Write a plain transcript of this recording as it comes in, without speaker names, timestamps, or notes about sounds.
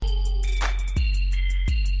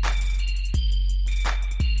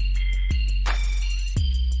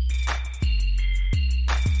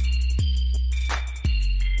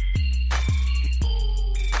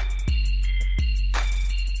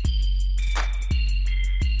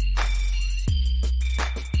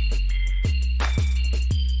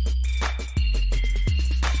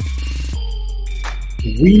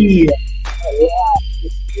We are live.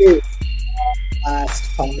 This is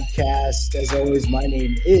last podcast. As always, my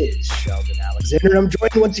name is Sheldon Alexander, and I'm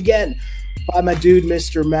joined once again by my dude,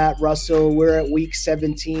 Mr. Matt Russell. We're at week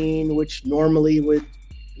 17, which normally would,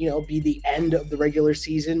 be the end of the regular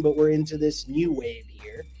season, but we're into this new wave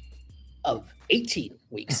here of 18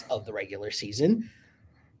 weeks of the regular season.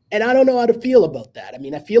 And I don't know how to feel about that. I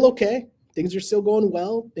mean, I feel okay. Things are still going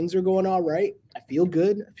well. Things are going all right. I feel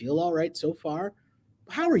good. I feel all right so far.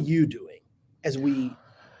 How are you doing as we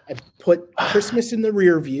have put Christmas in the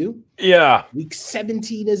rear view? Yeah. Week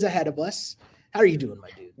 17 is ahead of us. How are you doing, my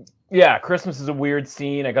dude? Yeah, Christmas is a weird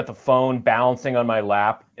scene. I got the phone balancing on my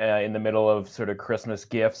lap in the middle of sort of Christmas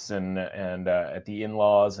gifts and at the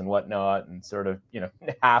in-laws and whatnot, and sort of,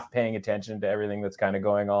 half paying attention to everything that's kind of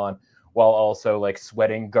going on, while also like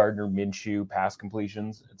sweating Gardner Minshew pass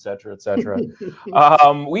completions, et cetera, et cetera.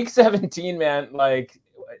 Week 17, man,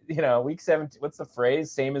 week 17, what's the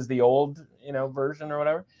phrase? Same as the old, version or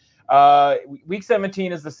whatever. Week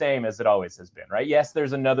 17 is the same as it always has been, right? Yes,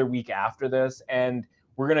 there's another week after this, and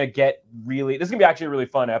we're going to get this is going to be actually a really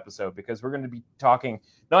fun episode, because we're going to be talking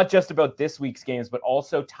not just about this week's games, but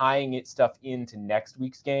also tying stuff into next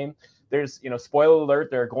week's game. There's, spoiler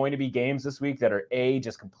alert, there are going to be games this week that are A,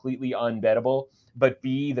 just completely unbettable, but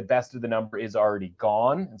B, the best of the number is already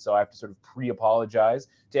gone. And so I have to sort of pre-apologize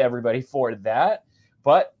to everybody for that.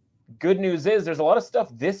 But good news is there's a lot of stuff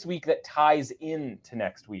this week that ties into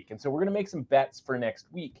next week. And so we're going to make some bets for next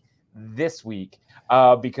week this week,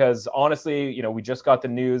 because honestly, we just got the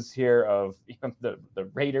news here of the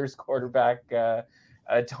Raiders quarterback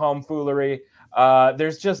tomfoolery.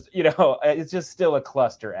 There's just, it's just still a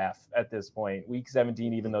cluster F at this point. Week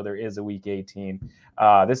 17, even though there is a week 18.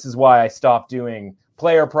 This is why I stopped doing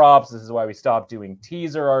player props. This is why we stopped doing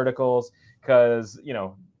teaser articles, because,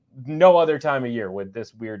 no other time of year would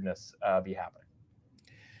this weirdness be happening.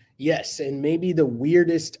 Yes, and maybe the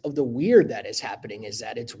weirdest of the weird that is happening is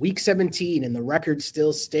that it's week 17 and the record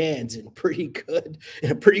still stands in a pretty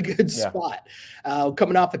good spot.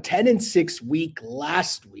 Coming off a 10-6 week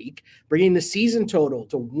last week, bringing the season total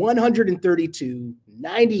to 132,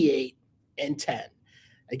 98, and 10.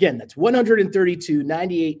 Again, that's 132,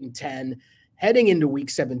 98, and 10. Heading into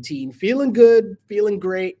week 17, feeling good, feeling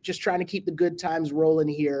great, just trying to keep the good times rolling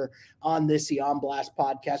here on this The On Blast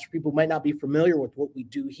podcast. For people who might not be familiar with what we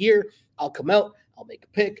do here, I'll come out, I'll make a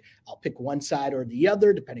pick, I'll pick one side or the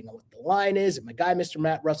other, depending on what the line is. And my guy, Mr.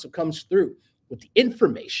 Matt Russell, comes through with the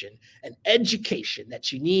information and education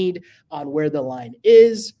that you need on where the line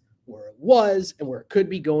is, where it was, and where it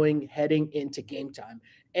could be going heading into game time.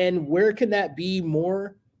 And where can that be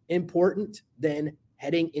more important than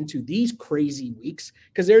heading into these crazy weeks,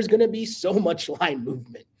 because there's going to be so much line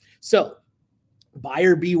movement. So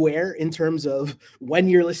buyer beware in terms of when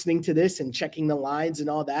you're listening to this and checking the lines and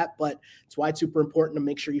all that. But it's why it's super important to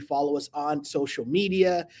make sure you follow us on social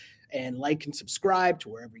media and like and subscribe to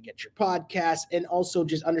wherever you get your podcasts, and also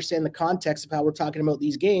just understand the context of how we're talking about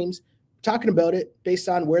these games. We're talking about it based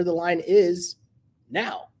on where the line is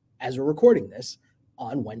now as we're recording this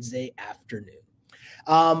on Wednesday afternoon.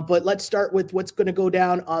 But let's start with what's going to go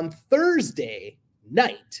down on Thursday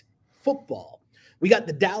night football. We got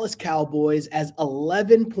the Dallas Cowboys as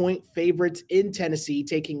 11-point favorites in Tennessee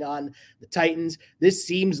taking on the Titans. This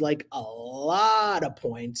seems like a lot of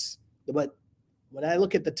points, but when I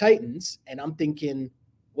look at the Titans and I'm thinking,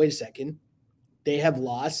 wait a second, they have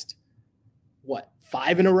lost,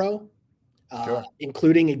 5 in a row, Sure.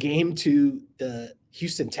 Including a game to the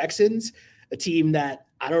Houston Texans, a team that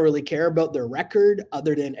I don't really care about their record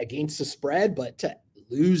other than against the spread, but to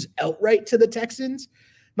lose outright to the Texans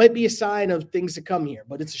might be a sign of things to come here.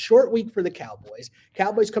 But it's a short week for the Cowboys.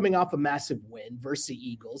 Cowboys coming off a massive win versus the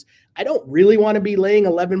Eagles. I don't really want to be laying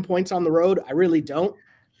 11 points on the road. I really don't.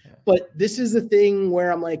 But this is the thing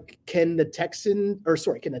where I'm like, can the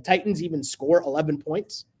Titans even score 11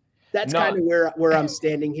 points? That's kind of where I'm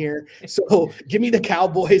standing here. So give me the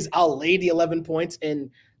Cowboys. I'll lay the 11 points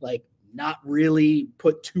and not really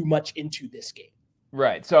put too much into this game.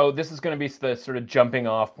 Right. So this is going to be the sort of jumping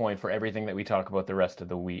off point for everything that we talk about the rest of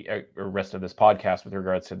the week or rest of this podcast with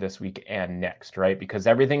regards to this week and next, right? Because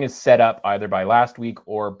everything is set up either by last week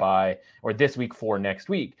or this week for next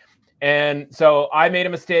week. And so I made a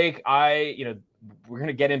mistake. We're going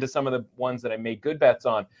to get into some of the ones that I made good bets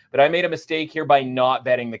on, but I made a mistake here by not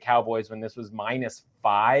betting the Cowboys when this was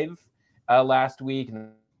 -5 last week,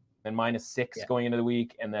 and -6 going into the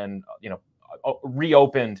week, and then,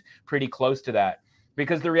 reopened pretty close to that,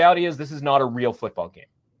 because the reality is this is not a real football game.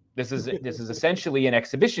 This is essentially an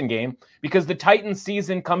exhibition game, because the Titans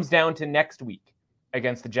season comes down to next week.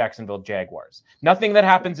 against the Jacksonville Jaguars. Nothing that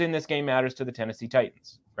happens in this game matters to the Tennessee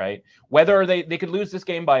Titans, right? Whether they could lose this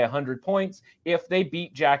game by 100 points. If they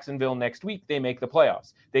beat Jacksonville next week, they make the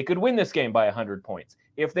playoffs. They could win this game by 100 points.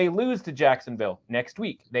 If they lose to Jacksonville next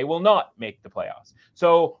week, they will not make the playoffs.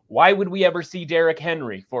 So why would we ever see Derrick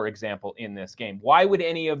Henry, for example, in this game? Why would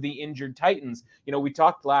any of the injured Titans, we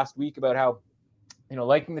talked last week about how,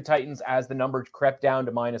 liking the Titans as the number crept down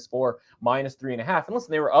to -4, -3.5. And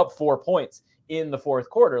listen, they were up 4 points in the fourth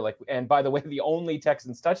quarter. And by the way, the only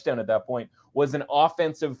Texans touchdown at that point was an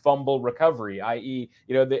offensive fumble recovery, i.e.,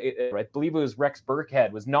 I believe it was Rex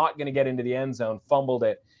Burkhead was not going to get into the end zone, fumbled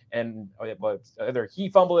it, and either he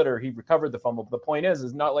fumbled it or he recovered the fumble. But the point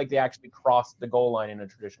is not like they actually crossed the goal line in a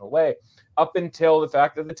traditional way, up until the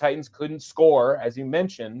fact that the Titans couldn't score, as you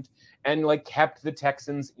mentioned, and kept the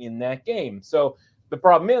Texans in that game. So the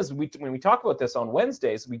problem is, when we talk about this on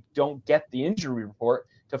Wednesdays, we don't get the injury report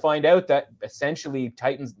to find out that essentially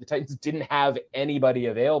the Titans didn't have anybody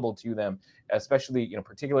available to them, especially,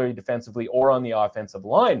 particularly defensively or on the offensive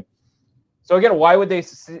line. So again, why would they,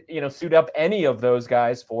 suit up any of those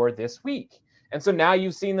guys for this week? And so now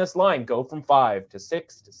you've seen this line go from 5 to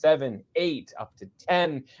 6 to 7, 8, up to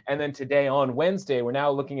 10. And then today on Wednesday, we're now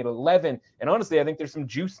looking at 11. And honestly, I think there's some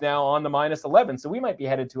juice now on the -11. So we might be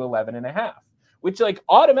headed to 11.5. Which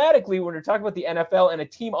automatically, when we're talking about the NFL and a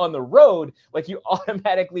team on the road, you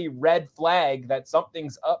automatically red flag that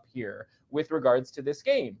something's up here with regards to this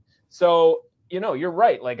game. So, you're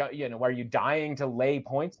right. Are you dying to lay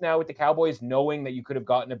points now with the Cowboys, knowing that you could have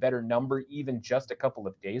gotten a better number even just a couple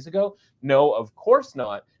of days ago? No, of course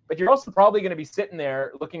not. But you're also probably going to be sitting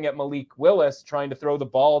there looking at Malik Willis trying to throw the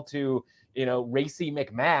ball to, Racey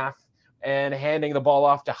McMath and handing the ball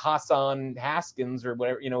off to Hassan Haskins or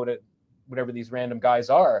whatever, whatever these random guys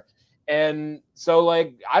are. And so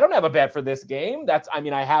I don't have a bet for this game.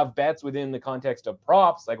 I have bets within the context of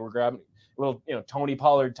props. We're grabbing a little, Tony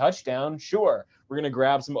Pollard touchdown. Sure. We're going to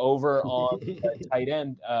grab some over on tight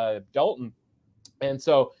end, Dalton. And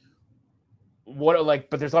so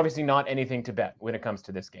but there's obviously not anything to bet when it comes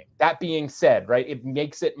to this game. That being said, right, it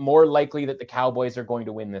makes it more likely that the Cowboys are going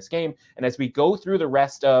to win this game. And as we go through the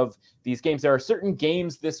rest of these games, there are certain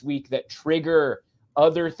games this week that trigger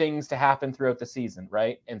other things to happen throughout the season,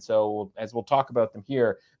 right? And so as we'll talk about them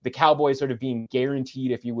here, the Cowboys sort of being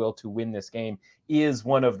guaranteed, if you will, to win this game is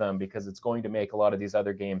one of them, because it's going to make a lot of these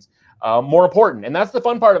other games more important. And that's the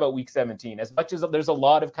fun part about week 17. As much as there's a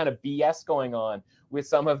lot of kind of BS going on with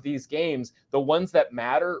some of these games, the ones that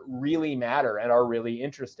matter really matter and are really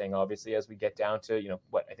interesting, obviously, as we get down to,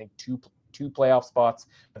 I think two playoff spots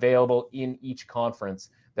available in each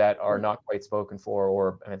conference that are not quite spoken for,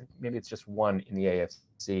 or maybe it's just one in the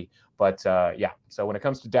AFC. But so when it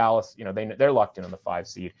comes to Dallas, they're locked in on the 5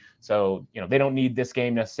 seed. So, they don't need this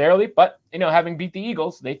game necessarily, but, having beat the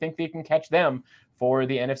Eagles, they think they can catch them for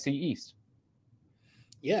the NFC East.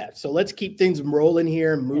 Yeah, so let's keep things rolling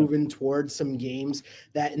here and moving towards some games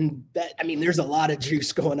there's a lot of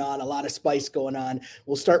juice going on, a lot of spice going on.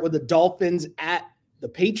 We'll start with the Dolphins at the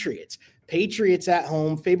Patriots. Patriots at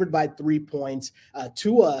home, favored by 3 points.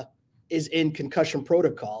 Tua is in concussion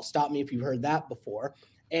protocol. Stop me if you've heard that before.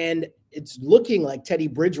 And it's looking like Teddy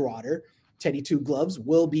Bridgewater, Teddy Two Gloves,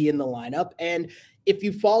 will be in the lineup. And if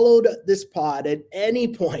you followed this pod at any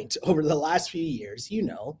point over the last few years, you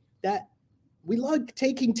know that we love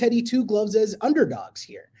taking Teddy Two Gloves as underdogs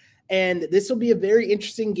here. And this will be a very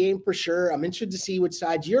interesting game for sure. I'm interested to see which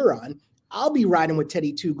side you're on. I'll be riding with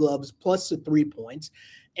Teddy Two Gloves plus the 3 points.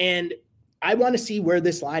 And I want to see where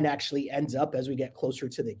this line actually ends up as we get closer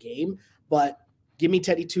to the game. But give me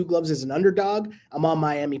Teddy Two Gloves as an underdog. I'm on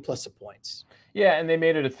Miami plus the points. Yeah, and they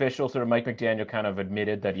made it official. Sort of Mike McDaniel kind of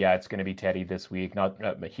admitted that, it's going to be Teddy this week. Not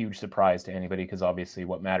a huge surprise to anybody, because obviously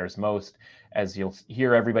what matters most, as you'll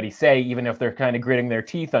hear everybody say, even if they're kind of gritting their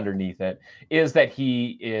teeth underneath it, is that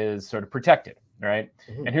he is sort of protected, right?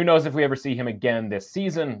 Mm-hmm. And who knows if we ever see him again this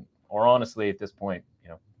season, or honestly at this point,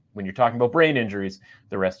 when you're talking about brain injuries,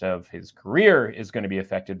 the rest of his career is going to be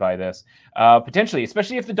affected by this, potentially,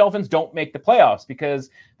 especially if the Dolphins don't make the playoffs, because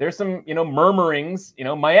there's some, murmurings,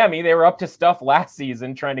 Miami, they were up to stuff last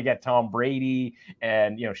season trying to get Tom Brady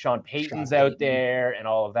and, Sean Payton's out there and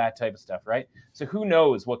all of that type of stuff, right? So who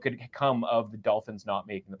knows what could come of the Dolphins not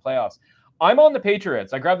making the playoffs. I'm on the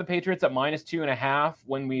Patriots. I grabbed the Patriots at -2.5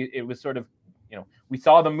 when it was sort of, we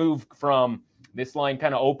saw the move from this line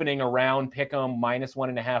kind of opening around Pick'em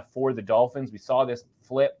 -1.5 for the Dolphins. We saw this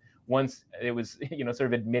flip once it was, sort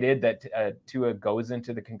of admitted that Tua goes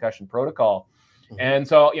into the concussion protocol. Mm-hmm. And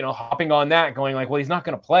so, hopping on that, going well, he's not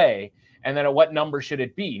going to play. And then at what number should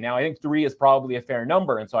it be? Now, I think 3 is probably a fair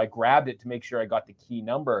number. And so I grabbed it to make sure I got the key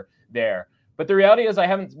number there. But the reality is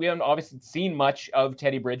we haven't obviously seen much of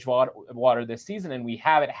Teddy Bridgewater this season, and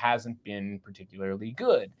it hasn't been particularly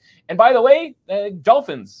good. And by the way,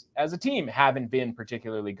 Dolphins as a team haven't been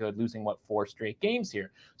particularly good, losing 4 straight games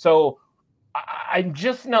here. So I'm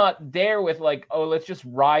just not there with like, oh, let's just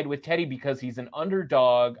ride with Teddy because he's an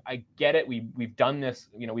underdog. I get it. We've done this,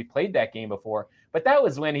 we played that game before, but that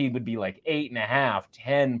was when he would be like 8.5,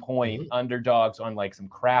 10-point underdogs on like some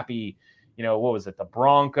crappy, what was it? The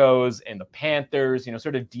Broncos and the Panthers,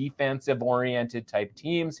 sort of defensive oriented type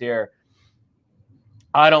teams here.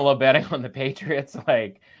 I don't love betting on the Patriots.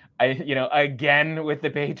 Like, again with the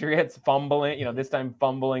Patriots fumbling, this time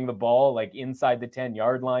fumbling the ball like inside the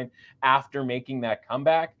 10-yard line after making that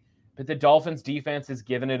comeback. But the Dolphins defense has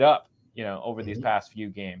given it up, over these past few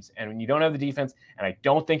games. And when you don't have the defense, and I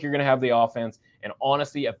don't think you're going to have the offense, and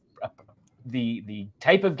honestly, the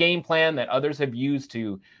type of game plan that others have used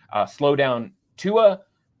to slow down Tua,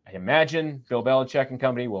 I imagine Bill Belichick and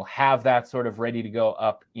company will have that sort of ready to go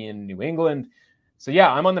up in New England. So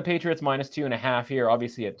yeah, I'm on the Patriots -2.5 here.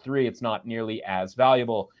 Obviously at 3, it's not nearly as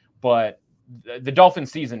valuable, but the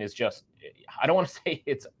Dolphins season is just, I don't want to say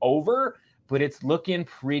it's over, but it's looking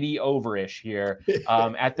pretty overish here.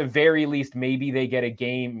 At the very least, maybe they get a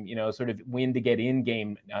game, sort of win to get in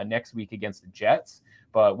game next week against the Jets,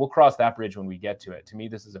 but we'll cross that bridge when we get to it. To me,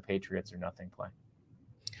 this is a Patriots or nothing play.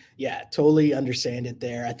 Yeah, totally understand it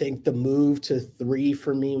there. I think the move to 3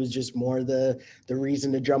 for me was just more the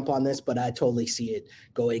reason to jump on this, but I totally see it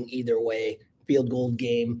going either way. Field goal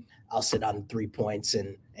game, I'll sit on 3 points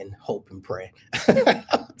and hope and pray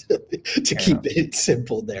to keep it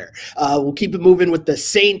simple there. We'll keep it moving with the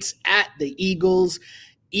Saints at the Eagles.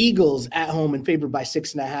 Eagles at home and favored by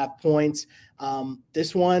 6.5 points.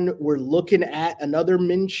 This one, we're looking at another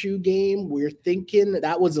Minshew game. We're thinking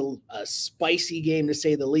that was a spicy game, to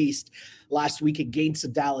say the least, last week against the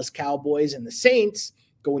Dallas Cowboys. And the Saints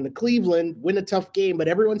going to Cleveland, win a tough game, but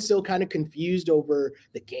everyone's still kind of confused over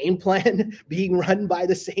the game plan being run by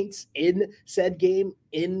the Saints in said game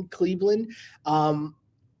in Cleveland.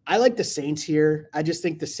 I like the Saints here. I just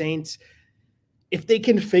think the Saints, if they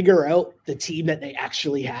can figure out the team that they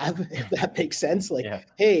actually have, if that makes sense,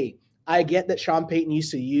 hey, I get that Sean Payton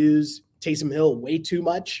used to use Taysom Hill way too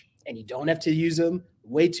much, and you don't have to use him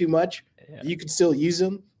way too much. Yeah. You could still use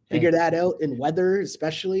him. Figure that out in weather,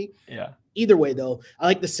 especially. Yeah. Either way, though, I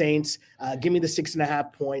like the Saints. Give me the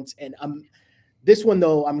 6.5 points. And this one,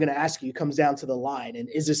 though, I'm going to ask you, comes down to the line. And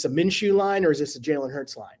is this a Minshew line or is this a Jalen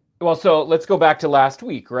Hurts line? Well, so let's go back to last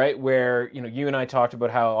week, right? Where, you and I talked about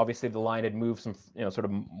how obviously the line had moved some, sort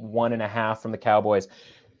of 1.5 from the Cowboys.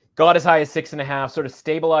 Got as high as 6.5, sort of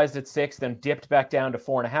stabilized at 6, then dipped back down to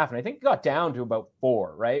 4.5. And I think it got down to about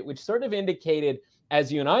 4, right? Which sort of indicated,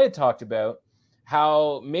 as you and I had talked about,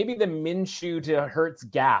 how maybe the Minshew to Hurts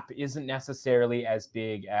gap isn't necessarily as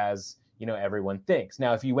big as, everyone thinks.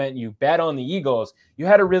 Now, if you went and you bet on the Eagles, you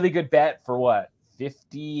had a really good bet for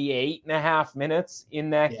 58.5 minutes in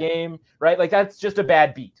that game, right? Like that's just a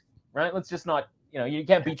bad beat, right? Let's just not, you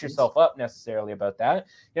can't beat yourself up necessarily about that.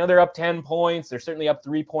 They're up 10 points. They're certainly up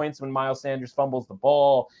 3 points when Miles Sanders fumbles the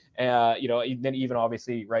ball. Then even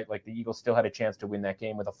obviously, right, like the Eagles still had a chance to win that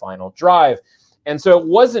game with a final drive. And so it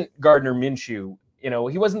wasn't Gardner Minshew.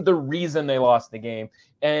 He wasn't the reason they lost the game.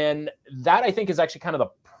 And that, I think, is actually kind of the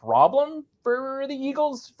problem for the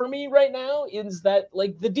Eagles for me right now, is that,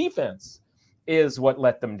 like, the defense is what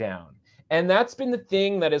let them down. And that's been the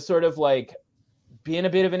thing that is sort of like being a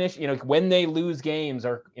bit of an issue, when they lose games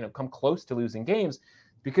or, come close to losing games,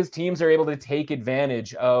 because teams are able to take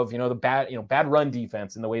advantage of, the bad run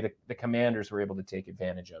defense and the way that the Commanders were able to take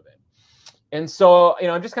advantage of it. And so,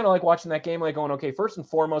 I'm just kind of like watching that game, like going, okay, first and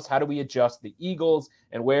foremost, how do we adjust the Eagles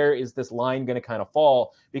and where is this line going to kind of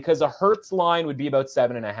fall? Because a Hurts line would be about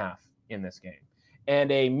 7.5 in this game.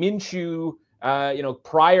 And a Minshew,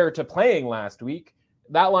 prior to playing last week,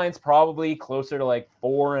 that line's probably closer to like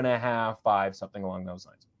 4.5, 5, something along those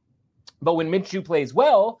lines. But when Minshew plays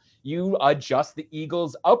well, you adjust the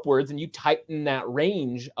Eagles upwards and you tighten that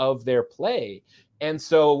range of their play. And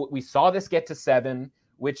so we saw this get to 7,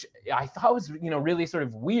 which I thought was, really sort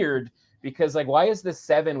of weird because, like, why is this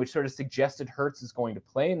 7, which sort of suggested Hurts is going to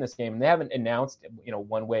play in this game? And they haven't announced,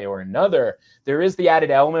 one way or another. There is the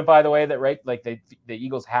added element, by the way, that, right, like the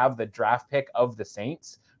Eagles have the draft pick of the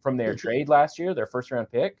Saints from their trade last year, their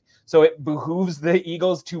first-round pick. So it behooves the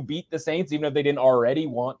Eagles to beat the Saints, even if they didn't already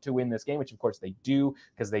want to win this game, which, of course, they do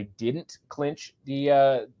because they didn't clinch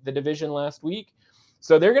the division last week.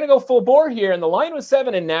 So they're going to go full bore here, and the line was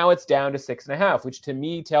 7, and now it's down to 6.5, which to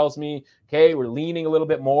me tells me, okay, we're leaning a little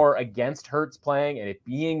bit more against Hurts playing and it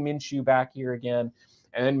being Minshew back here again.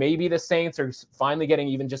 And then maybe the Saints are finally getting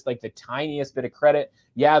even just like the tiniest bit of credit.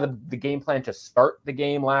 Yeah, the game plan to start the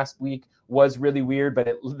game last week was really weird,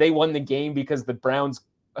 but they won the game because the Browns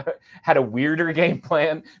had a weirder game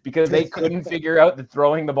plan because they couldn't figure out that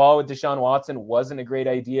throwing the ball with Deshaun Watson wasn't a great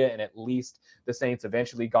idea. And at least the Saints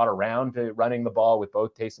eventually got around to running the ball with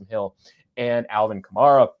both Taysom Hill and Alvin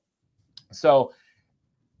Kamara. So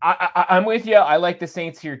I'm with you. I like the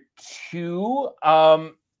Saints here too.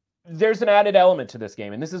 There's an added element to this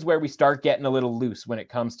game, and this is where we start getting a little loose when it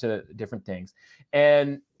comes to different things.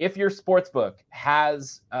 And if your sportsbook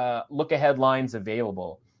has look-ahead lines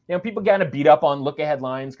available, people kind of beat up on look-ahead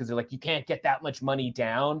lines because they're like, you can't get that much money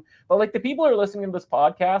down. But like the people who are listening to this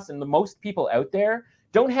podcast and the most people out there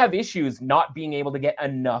don't have issues not being able to get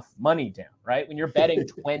enough money down, right? When you're betting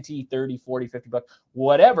 20, 30, 40, 50 bucks,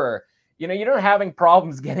 whatever, you're not having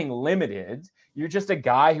problems getting limited. You're just a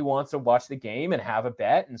guy who wants to watch the game and have a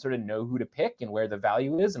bet and sort of know who to pick and where the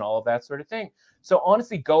value is and all of that sort of thing. So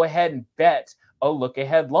honestly, go ahead and bet a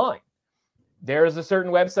look-ahead line. There is a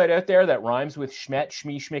certain website out there that rhymes with Schmet,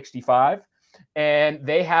 Schmee65, and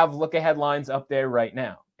they have look-ahead lines up there right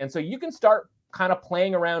now. And so you can start kind of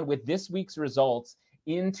playing around with this week's results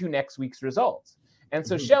into next week's results. And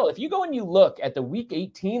so, Shell, if you go and you look at the Week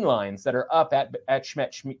 18 lines that are up at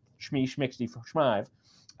Schmet, Schmee65,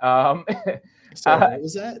 what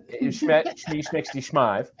was that? Schmet,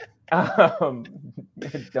 Schmee65.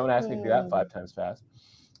 Don't ask me to do that 5 times fast.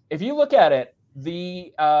 If you look at it,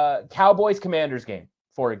 the Cowboys-Commanders game,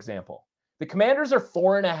 for example, the Commanders are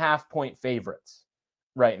 4.5-point favorites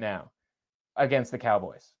right now against the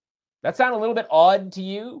Cowboys. That sound a little bit odd to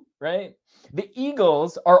you, right? The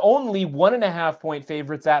Eagles are only 1.5-point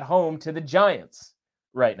favorites at home to the Giants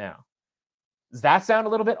right now. Does that sound a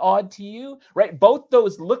little bit odd to you, right? Both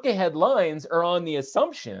those look-ahead lines are on the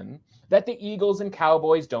assumption that the Eagles and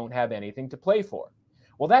Cowboys don't have anything to play for.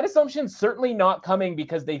 Well, that assumption's certainly not coming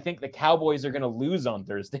because they think the Cowboys are going to lose on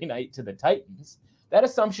Thursday night to the Titans. That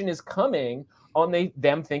assumption is coming on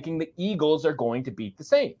them thinking the Eagles are going to beat the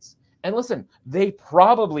Saints. And listen, they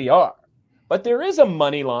probably are. But there is a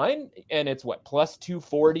money line, and it's plus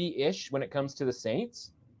 240-ish when it comes to the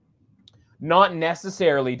Saints. Not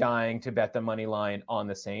necessarily dying to bet the money line on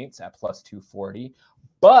the Saints at plus 240.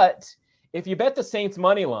 But if you bet the Saints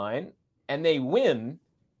money line and they win,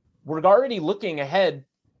 we're already looking ahead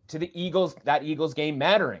to the Eagles, that Eagles game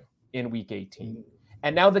mattering in Week 18.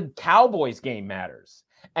 And now the Cowboys game matters.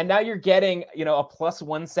 And now you're getting, a plus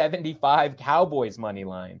 175 Cowboys money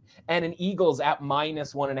line and an Eagles at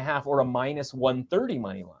minus 1.5 or a minus 130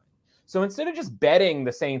 money line. So instead of just betting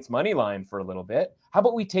the Saints money line for a little bit, how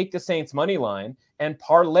about we take the Saints money line and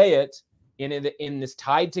parlay it in this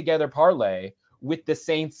tied together parlay with the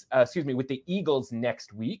Saints, with the Eagles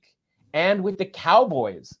next week and with the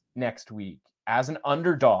Cowboys next week as an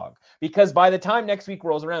underdog, because by the time next week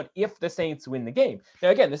rolls around, if the Saints win the game, now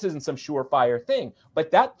again, this isn't some surefire thing,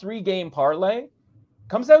 but that 3-game parlay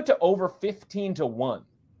comes out to over 15-1.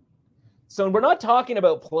 So we're not talking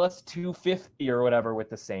about plus 250 or whatever with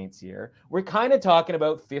the Saints here. We're kind of talking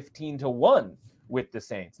about 15-1 with the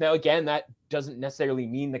Saints. Now, again, that doesn't necessarily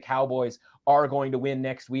mean the Cowboys are going to win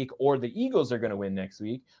next week or the Eagles are going to win next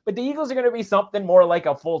week, but the Eagles are going to be something more like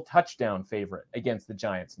a full touchdown favorite against the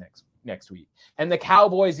Giants next week. And the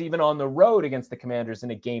Cowboys, even on the road against the Commanders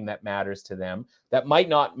in a game that matters to them, that might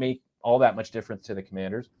not make all that much difference to the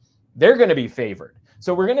Commanders, they're going to be favored.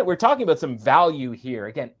 So we're talking about some value here,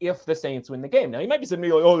 again, if the Saints win the game. Now, you might be saying,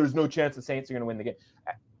 like, there's no chance the Saints are going to win the game.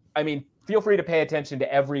 I mean, feel free to pay attention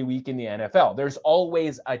to every week in the NFL. There's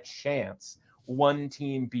always a chance one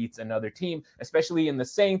team beats another team, especially in the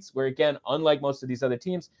Saints, where, again, unlike most of these other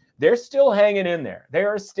teams, they're still hanging in there. There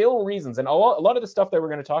are still reasons. And a lot of the stuff that we're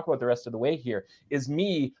going to talk about the rest of the way here is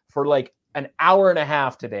me for like an hour and a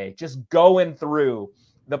half today, just going through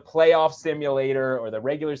the playoff simulator or the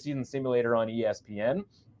regular season simulator on ESPN.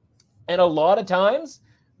 And a lot of times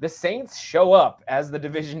the Saints show up as the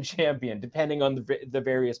division champion, depending on the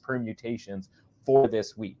various permutations for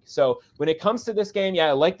this week. So when it comes to this game,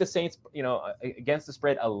 I like the Saints, against the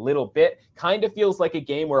spread a little bit. Kind of feels like a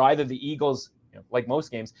game where either the Eagles, like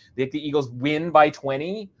most games, the Eagles win by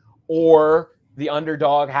 20, or the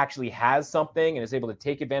underdog actually has something and is able to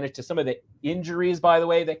take advantage to some of the injuries, by the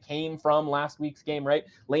way, that came from last week's game, right?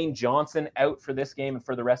 Lane Johnson out for this game and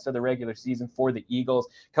for the rest of the regular season for the Eagles.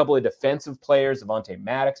 A couple of defensive players, Avonte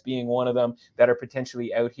Maddox being one of them, that are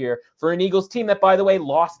potentially out here for an Eagles team that, by the way,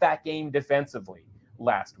 lost that game defensively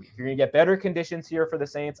last week. You're going to get better conditions here for the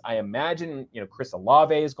Saints. I imagine, Chris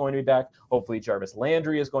Olave is going to be back. Hopefully Jarvis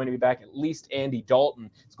Landry is going to be back. At least Andy Dalton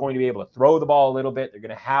is going to be able to throw the ball a little bit. They're going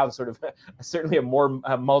to have sort of certainly a more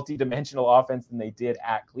multi-dimensional offense than they did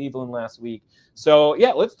at Cleveland last week. So,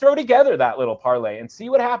 yeah, let's throw together that little parlay and see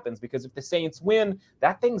what happens, because if the Saints win,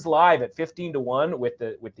 that thing's live at 15-1 with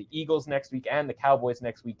the Eagles next week and the Cowboys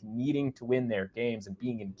next week needing to win their games and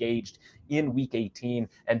being engaged in Week 18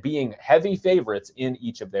 and being heavy favorites in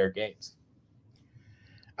each of their games.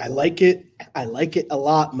 I like it. I like it a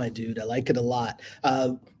lot, my dude. I like it a lot.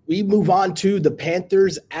 We move on to the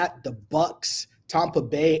Panthers at the Bucks. Tampa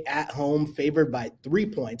Bay at home, favored by 3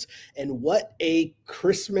 points. And what a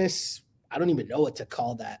Christmas, I don't even know what to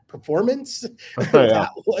call that, performance that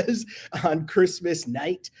was on Christmas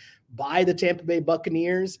night by the Tampa Bay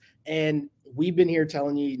Buccaneers. And we've been here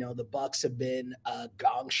telling you, the Bucs have been a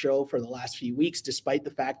gong show for the last few weeks, despite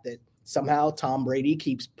the fact that somehow Tom Brady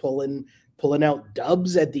keeps pulling out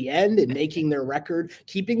dubs at the end and making their record,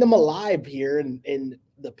 keeping them alive here in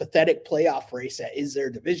the pathetic playoff race that is their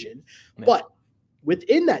division. Yeah. But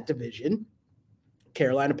within that division,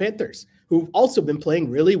 Carolina Panthers, who've also been playing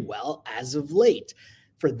really well as of late.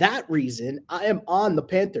 For that reason, I am on the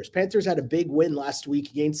Panthers. Panthers had a big win last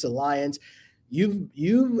week against the Lions.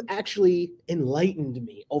 You've actually enlightened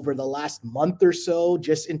me over the last month or so,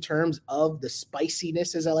 just in terms of the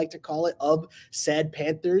spiciness, as I like to call it, of said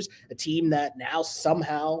Panthers, a team that now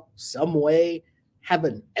somehow, some way, have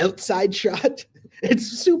an outside shot. It's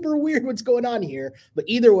super weird what's going on here. But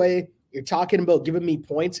either way, you're talking about giving me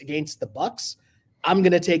points against the Bucs. I'm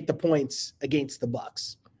going to take the points against the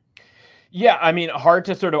Bucs. Yeah, I mean, hard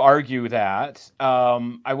to sort of argue that.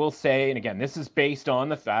 I will say, and again, this is based on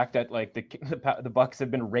the fact that like the Bucs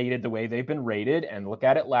have been rated the way they've been rated. And look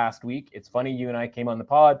at it last week. It's funny, you and I came on the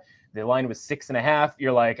pod. The line was 6.5.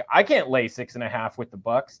 You're like, I can't lay 6.5 with the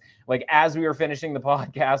Bucs. Like as we were finishing the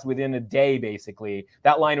podcast, within a day, basically,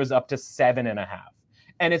 that line was up to 7.5.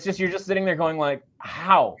 And it's just, you're just sitting there going like,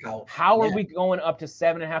 how are we going up to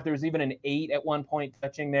 7.5? There was even an 8 at one point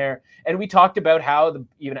touching there. And we talked about how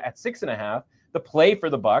even at 6.5, the play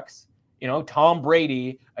for the Bucs, Tom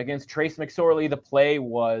Brady against Trace McSorley, the play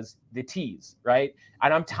was the tease, right?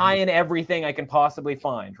 And I'm tying everything I can possibly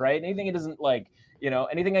find, right? Anything it doesn't like,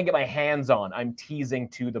 anything I get my hands on, I'm teasing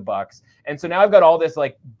to the Bucs. And so now I've got all this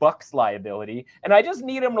like Bucs liability, and I just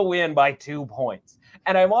need them to win by 2 points.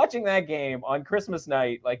 And I'm watching that game on Christmas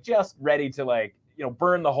night, like just ready to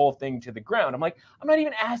burn the whole thing to the ground. I'm like, I'm not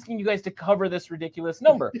even asking you guys to cover this ridiculous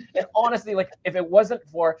number. And honestly, like if it wasn't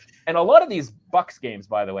for, and a lot of these Bucs games,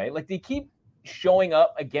 by the way, like they keep showing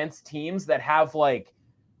up against teams that have like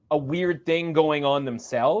a weird thing going on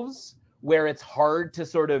themselves, where it's hard to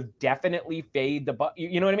sort of definitely fade the Bucs.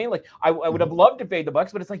 You know what I mean? Like I would have loved to fade the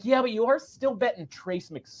Bucs, but it's like, yeah, but you are still betting Trace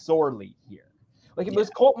McSorley here. Like if it was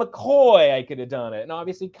Colt McCoy, I could have done it. And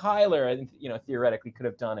obviously Kyler, I think, theoretically could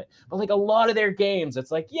have done it. But like a lot of their games,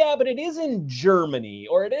 it's like, yeah, but it is in Germany,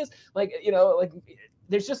 or it is like, like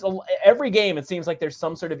there's just every game, it seems like there's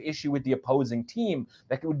some sort of issue with the opposing team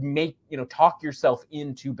that would make, talk yourself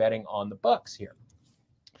into betting on the Bucs here.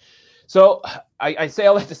 So I say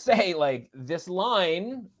all that to say, like this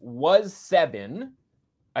line was 7.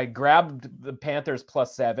 I grabbed the Panthers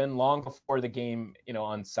 +7 long before the game,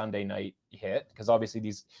 on Sunday night hit, because obviously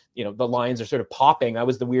these, the lines are sort of popping. That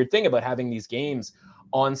was the weird thing about having these games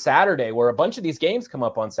on Saturday, where a bunch of these games come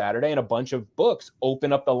up on Saturday and a bunch of books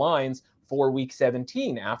open up the lines for Week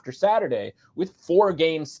 17 after Saturday with 4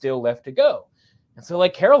 games still left to go. And so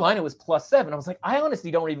like Carolina was +7. I was like, I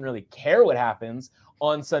honestly don't even really care what happens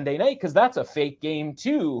on Sunday night, because that's a fake game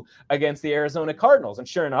too against the Arizona Cardinals. And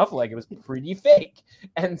sure enough, like it was pretty fake.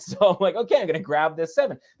 And so I'm like, okay, I'm going to grab this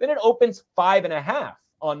 7. Then it opens 5.5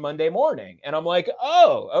 on Monday morning. And I'm like,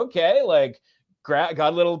 oh, okay. Like got a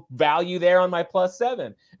little value there on my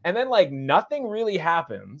 +7. And then like nothing really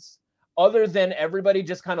happens other than everybody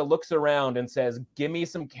just kind of looks around and says, give me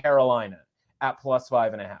some Carolina at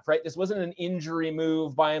 +5.5, right? This wasn't an injury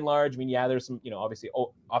move by and large. I mean, yeah, there's some, obviously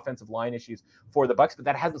offensive line issues for the Bucs, but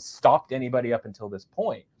that hasn't stopped anybody up until this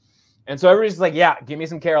point. And so everybody's like, yeah, give me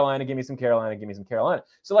some Carolina, give me some Carolina, give me some Carolina.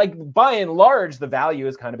 So like by and large, the value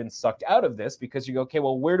has kind of been sucked out of this, because you go, okay,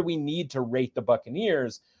 well, where do we need to rate the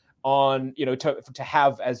Buccaneers on, to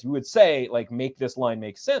have, as you would say, like make this line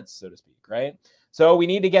make sense, so to speak, right? So we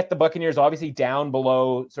need to get the Buccaneers obviously down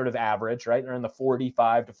below sort of average, right? They're in the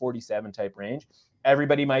 45 to 47 type range.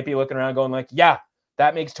 Everybody might be looking around going like, yeah,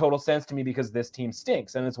 that makes total sense to me because this team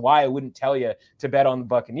stinks. And it's why I wouldn't tell you to bet on the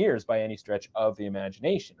Buccaneers by any stretch of the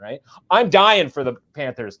imagination, right? I'm dying for the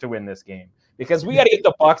Panthers to win this game because we got to get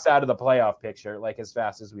the Bucs out of the playoff picture like as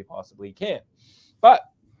fast as we possibly can. But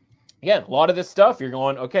again, a lot of this stuff, you're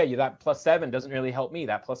going, okay, that +7 doesn't really help me.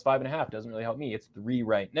 That +5.5 doesn't really help me. It's 3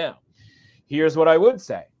 right now. Here's what I would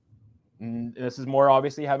say. And this is more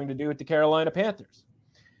obviously having to do with the Carolina Panthers.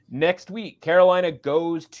 Next week, Carolina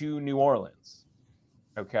goes to New Orleans.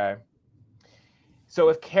 Okay. So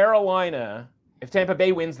if Tampa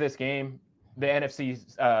Bay wins this game, the NFC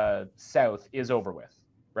South is over with,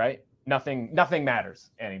 right? Nothing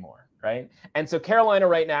matters anymore. Right. And so Carolina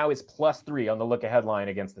right now is +3 on the look ahead line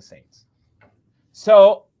against the Saints.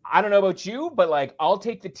 So I don't know about you, but like I'll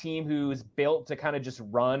take the team who's built to kind of just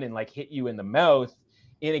run and like hit you in the mouth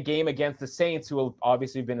in a game against the Saints, who will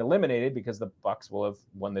obviously have been eliminated because the Bucs will have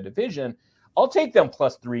won the division. I'll take them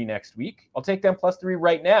 +3 next week. I'll take them +3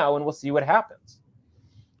 right now, and we'll see what happens.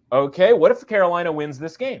 Okay, what if Carolina wins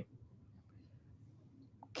this game?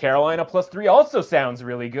 Carolina +3 also sounds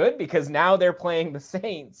really good because now they're playing the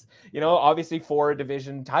Saints, obviously for a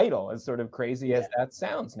division title, as sort of crazy as that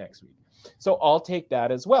sounds next week. So I'll take that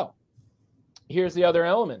as well. Here's the other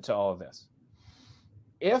element to all of this.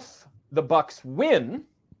 If the Bucs win,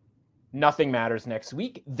 nothing matters next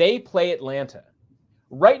week. They play Atlanta.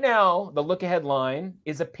 Right now, the look-ahead line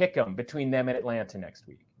is a pick-em between them and Atlanta next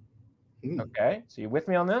week. Okay, so you with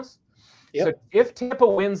me on this? Yep. So if Tampa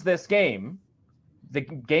wins this game, the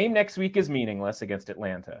game next week is meaningless against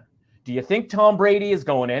Atlanta. Do you think Tom Brady is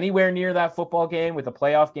going anywhere near that football game with a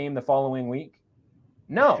playoff game the following week?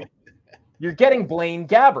 No. You're getting Blaine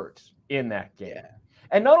Gabbert in that game. Yeah.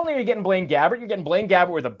 And not only are you getting Blaine Gabbert, you're getting Blaine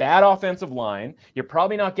Gabbert with a bad offensive line. You're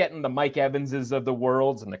probably not getting the Mike Evanses of the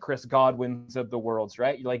worlds and the Chris Godwins of the worlds,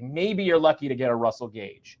 right? You're like, maybe you're lucky to get a Russell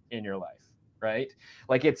Gage in your life. Right?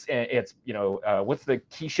 Like it's what's the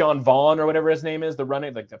Keyshawn Vaughn or whatever his name is, the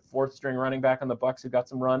 4th string running back on the Bucs who got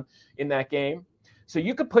some run in that game. So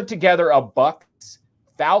you could put together a Bucs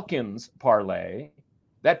Falcons parlay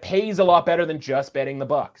that pays a lot better than just betting the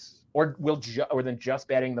Bucs or than just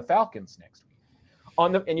betting the Falcons next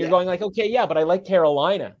week. And you're going like, okay, yeah, but I like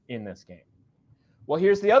Carolina in this game. Well,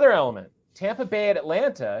 here's the other element. Tampa Bay at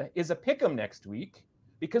Atlanta is a pick'em next week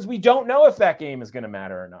because we don't know if that game is going to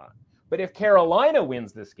matter or not. But if Carolina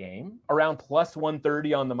wins this game around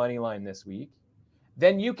 +130 on the money line this week,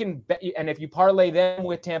 then you can bet. And if you parlay them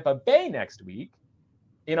with Tampa Bay next week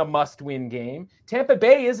in a must-win game, Tampa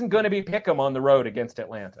Bay isn't going to be pick 'em on the road against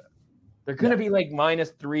Atlanta. They're going to be like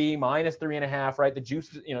 -3, -3.5, right? The juice,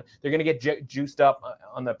 they're going to get juiced up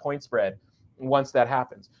on the point spread once that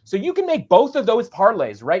happens. So you can make both of those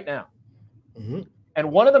parlays right now. Mm-hmm. And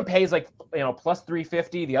one of them pays like,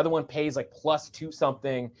 +350. The other one pays like +2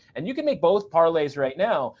 something. And you can make both parlays right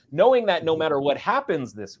now, knowing that no matter what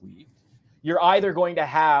happens this week, you're either going to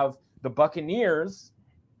have the Buccaneers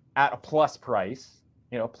at a plus price,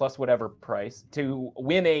 plus whatever price to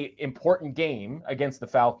win a important game against the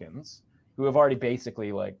Falcons, who have already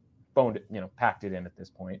basically like boned it, packed it in at this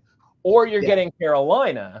point, or you're getting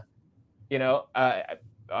Carolina,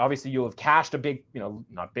 obviously you'll have cashed a big,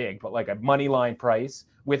 not big, but like a money line price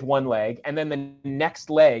with one leg. And then the next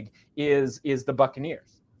leg is the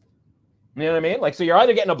Buccaneers. You know what I mean? Like, so you're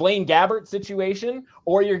either getting a Blaine Gabbert situation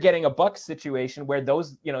or you're getting a Bucs situation where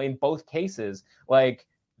those, in both cases, like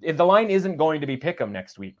if the line isn't going to be pick 'em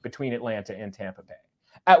next week between Atlanta and Tampa Bay,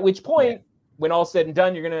 at which point, when all's said and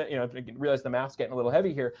done, you're going to, realize the math's getting a little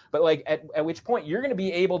heavy here, but like at which point you're going to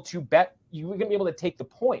be able to be able to take the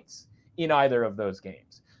points in either of those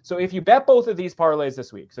games. So if you bet both of these parlays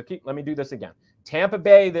this week, let me do this again. Tampa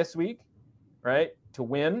Bay this week, right? To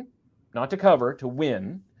win, not to cover, to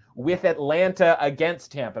win, with Atlanta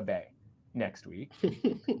against Tampa Bay next week.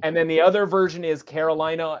 And then the other version is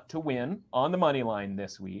Carolina to win on the money line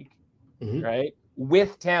this week, right?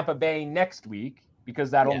 With Tampa Bay next week,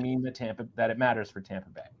 because that'll mean that it matters for Tampa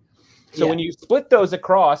Bay. So when you split those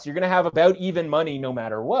across, you're going to have about even money no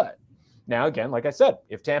matter what. Now, again, like I said,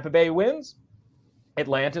 if Tampa Bay wins,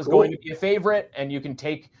 Atlanta's going to be a favorite, and you can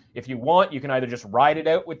take, if you want, you can either just ride it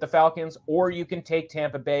out with the Falcons, or you can take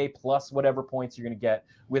Tampa Bay plus whatever points you're going to get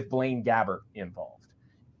with Blaine Gabbert involved.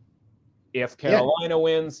 If Carolina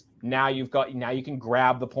wins, now you can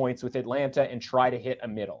grab the points with Atlanta and try to hit a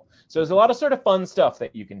middle. So there's a lot of sort of fun stuff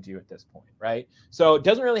that you can do at this point, right? So it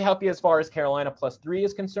doesn't really help you as far as Carolina +3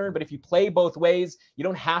 is concerned, but if you play both ways, you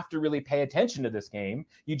don't have to really pay attention to this game.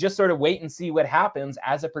 You just sort of wait and see what happens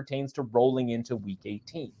as it pertains to rolling into week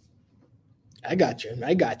 18. I got you.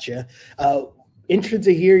 Interested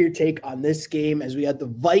to hear your take on this game as we had the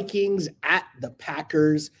Vikings at the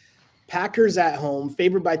Packers. Packers at home,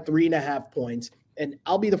 favored by 3.5 points. And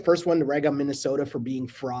I'll be the first one to rag on Minnesota for being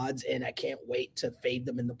frauds, and I can't wait to fade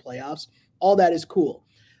them in the playoffs. All that is cool.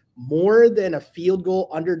 more than a field goal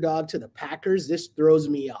underdog to the Packers, this throws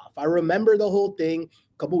me off. I remember the whole thing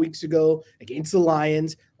a couple weeks ago against the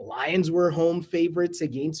Lions. The Lions were home favorites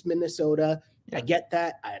against Minnesota. Yeah. I get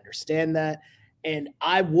that. I understand that. And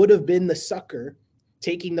I would have been the sucker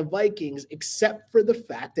taking the Vikings, except for the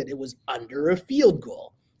fact that it was under a field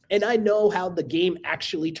goal. And I know how the game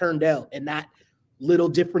actually turned out, and that little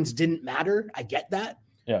difference didn't matter. I get that.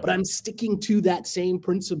 Yeah. But I'm sticking to that same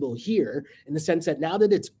principle here in the sense that now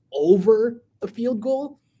that it's over a field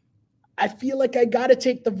goal, I feel like I got to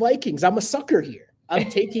take the Vikings. I'm a sucker here. I'm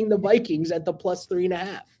taking the Vikings at the plus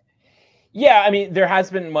 3.5. Yeah, I mean, there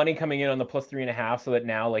has been money coming in on the plus 3.5, so that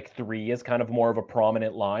now like 3 is kind of more of a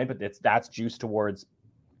prominent line, but that's juiced towards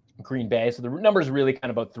Green Bay. So the number is really kind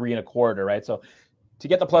of about 3.25, right? So to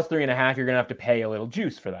get the plus 3.5, you're going to have to pay a little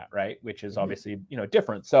juice for that, right? Which is obviously,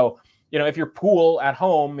 different. So, if your pool at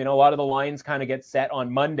home, a lot of the lines kind of get set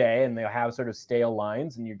on Monday and they'll have sort of stale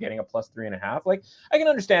lines and you're getting a plus 3.5. Like, I can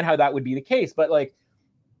understand how that would be the case, but like,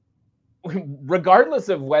 regardless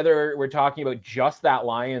of whether we're talking about just that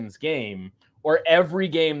Lions game or every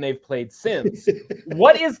game they've played since,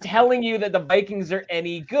 what is telling you that the Vikings are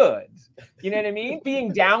any good? You know what I mean?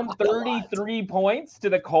 Being down 33 points to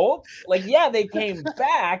the Colts, like, yeah, they came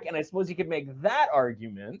back, and I suppose you could make that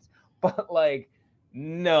argument, but like,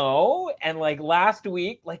 no. And like last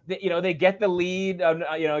week, like, they get the lead.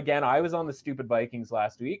 Again, I was on the stupid Vikings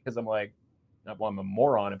last week because I'm like, well, I'm a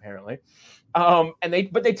moron apparently. And they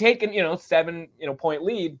take 7 point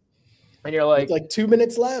lead. And you're like, with like 2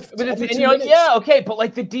 minutes left. And you're like, yeah, okay, but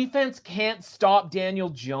like the defense can't stop Daniel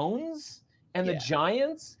Jones and the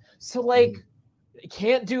Giants. So like,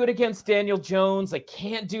 can't do it against Daniel Jones. Like,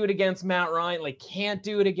 can't do it against Matt Ryan. Like, can't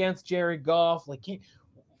do it against Jared Goff. Like,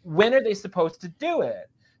 when are they supposed to do it?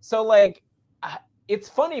 So like, it's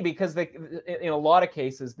funny because in a lot of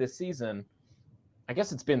cases this season, I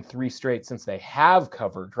guess it's been 3 straight since they have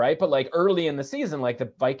covered, right? But like early in the season, like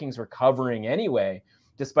the Vikings were covering anyway,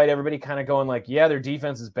 despite everybody kind of going like, yeah, their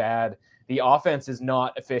defense is bad. The offense is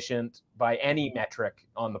not efficient by any metric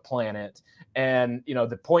on the planet. And,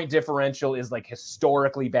 the point differential is like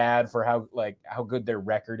historically bad for how good their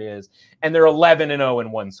record is. And they're 11-0 in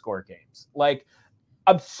 1-score games. Like,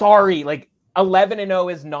 I'm sorry, like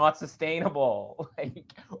 11-0 is not sustainable.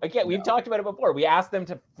 We've talked about it before. We asked them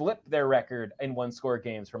to flip their record in 1-score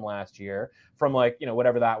games from last year, from like,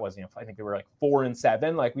 whatever that was. I think they were like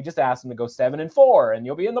 4-7. Like, we just asked them to go 7-4 and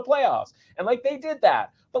you'll be in the playoffs. And like, they did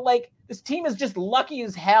that. But like, this team is just lucky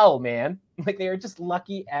as hell, man. Like, they are just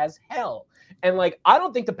lucky as hell. And like, I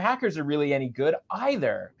don't think the Packers are really any good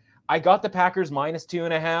either. I got the Packers minus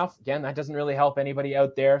 2.5. Again, that doesn't really help anybody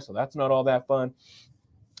out there, so that's not all that fun.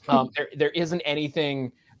 There isn't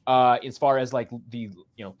anything as far as like the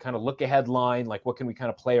kind of look ahead line, like what can we kind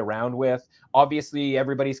of play around with. Obviously,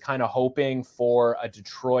 everybody's kind of hoping for a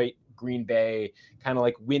Detroit Green Bay kind of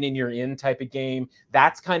like win in you're in type of game.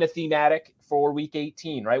 That's kind of thematic for week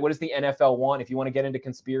 18, right? What does the NFL want? If you want to get into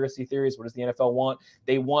conspiracy theories, what does the NFL want?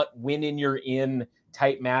 They want win in you're in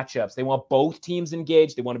type matchups. They want both teams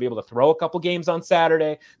engaged. They want to be able to throw a couple games on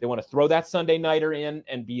Saturday. They want to throw that Sunday nighter in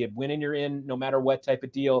and be a win in you're in no matter what type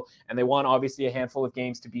of deal. And they want obviously a handful of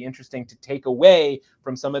games to be interesting to take away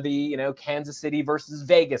from some of the, Kansas City versus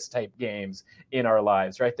Vegas type games in our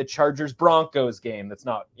lives, right? The Chargers Broncos game that's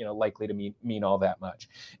not, likely to mean all that much.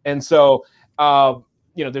 And so,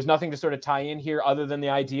 there's nothing to sort of tie in here other than the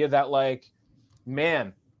idea that like,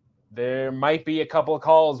 man, there might be a couple of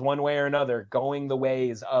calls one way or another going the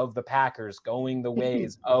ways of the Packers, going the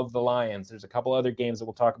ways of the Lions. There's a couple other games that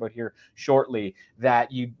we'll talk about here shortly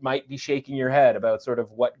that you might be shaking your head about sort of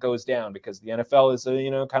what goes down, because the NFL is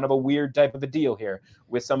a, kind of a weird type of a deal here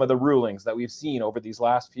with some of the rulings that we've seen over these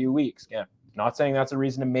last few weeks. Yeah, not saying that's a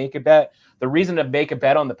reason to make a bet. The reason to make a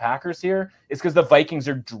bet on the Packers here is because the Vikings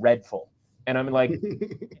are dreadful. And I'm like,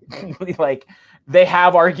 like they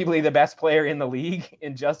have arguably the best player in the league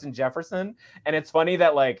in Justin Jefferson. And it's funny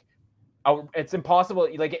that like, it's impossible.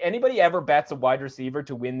 Like, anybody ever bets a wide receiver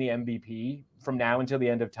to win the MVP from now until the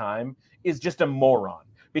end of time is just a moron.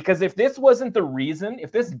 Because if this wasn't the reason,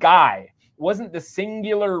 if this guy wasn't the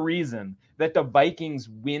singular reason that the Vikings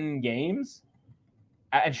win games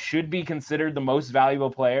and should be considered the most valuable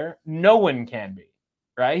player, no one can be.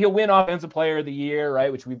 Right, he'll win Offensive Player of the Year,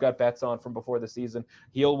 right? Which we've got bets on from before the season.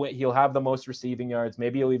 He'll have the most receiving yards.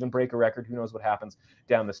 Maybe he'll even break a record. Who knows what happens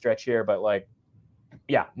down the stretch here? But like,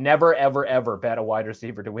 yeah, never, ever, ever bet a wide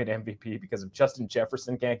receiver to win MVP, because if Justin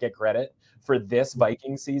Jefferson can't get credit for this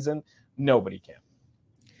Viking season, nobody can.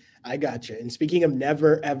 I got you. And speaking of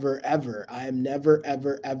never, ever, ever, I am never,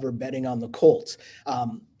 ever, ever betting on the Colts.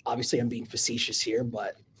 Obviously, I'm being facetious here,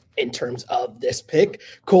 but in terms of this pick.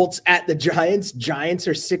 Colts at the Giants. Giants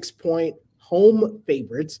are 6-point home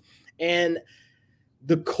favorites. And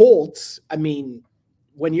the Colts, I mean,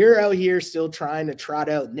 when you're out here still trying to trot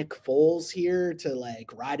out Nick Foles here to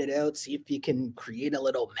like ride it out, see if you can create a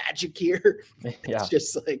little magic here. It's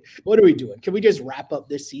just like, what are we doing? Can we just wrap up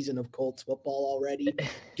this season of Colts football already?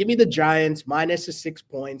 Give me the Giants minus the 6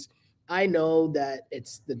 points. I know that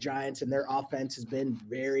it's the Giants and their offense has been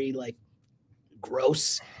very like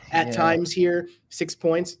gross at times here. 6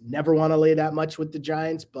 points. Never want to lay that much with the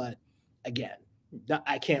Giants, but again,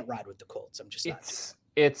 I can't ride with the Colts. I'm just not.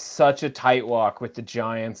 It's such a tight walk with the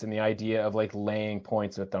Giants and the idea of like laying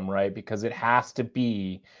points with them, right? Because it has to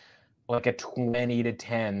be like a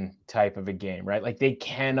 20-10 type of a game, right? Like they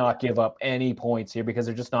cannot give up any points here because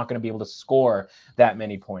they're just not going to be able to score that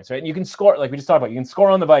many points, right? And you can score, like we just talked about, you can score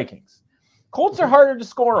on the Vikings. Colts are harder to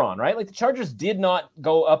score on, right? Like the Chargers did not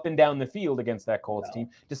go up and down the field against that Colts team,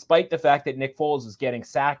 despite the fact that Nick Foles was getting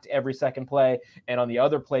sacked every second play. And on the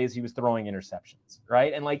other plays, he was throwing interceptions,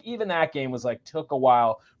 right? And like even that game was like took a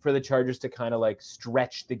while for the Chargers to kind of like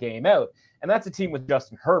stretch the game out. And that's a team with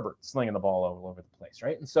Justin Herbert slinging the ball all over the place,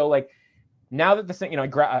 right? And so like now that this thing,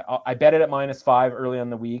 I bet it at -5 early on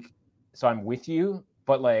the week. So I'm with you.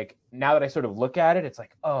 But like now that I sort of look at it, it's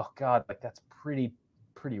like, oh God, like that's pretty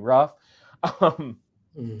rough.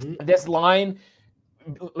 This line,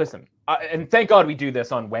 listen, and thank God we do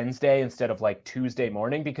this on Wednesday instead of like Tuesday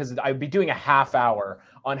morning, because I'd be doing a half hour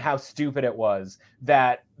on how stupid it was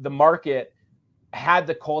that the market had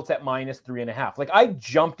the Colts at -3.5. Like I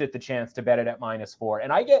jumped at the chance to bet it at -4.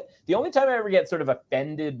 And the only time I ever get sort of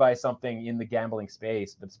offended by something in the gambling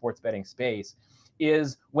space, the sports betting space,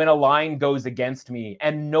 is when a line goes against me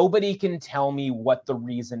and nobody can tell me what the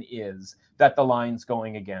reason is that the line's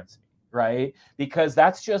going against me. Right? Because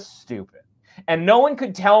that's just stupid. And no one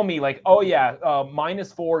could tell me like, oh yeah,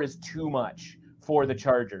 -4 is too much for the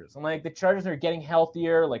Chargers. And like the Chargers are getting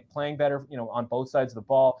healthier, like playing better, on both sides of the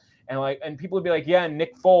ball. And people would be like, yeah,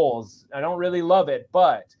 Nick Foles, I don't really love it,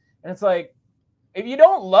 but, and it's like, if you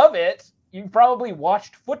don't love it, you've probably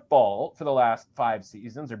watched football for the last 5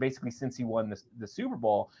 seasons, or basically since he won the Super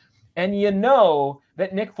Bowl. And you know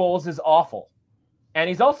that Nick Foles is awful. And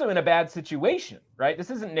he's also in a bad situation, right? This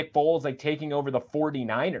isn't Nick Foles like taking over the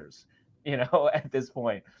 49ers, at this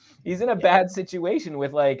point. He's in a bad situation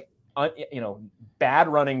with like, bad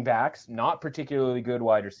running backs, not particularly good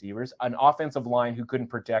wide receivers, an offensive line who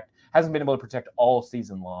hasn't been able to protect all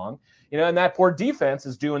season long, and that poor defense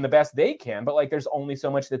is doing the best they can, but like there's only so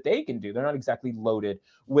much that they can do. They're not exactly loaded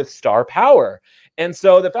with star power. And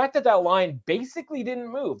so the fact that line basically didn't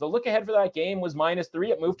move, the look ahead for that game was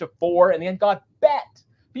 -3, it moved to 4 and then got bet.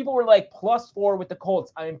 People were like +4 with the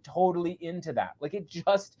Colts. I am totally into that. Like it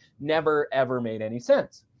just never, ever made any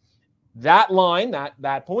sense. That line,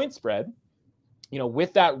 that point spread,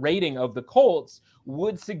 with that rating of the Colts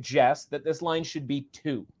would suggest that this line should be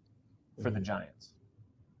 2 for the Giants.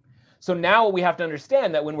 So now we have to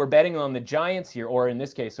understand that when we're betting on the Giants here, or in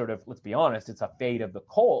this case, sort of, let's be honest, it's a fade of the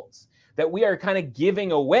Colts, that we are kind of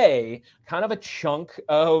giving away kind of a chunk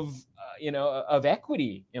of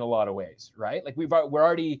equity in a lot of ways, right? Like we're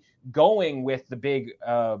already going with the big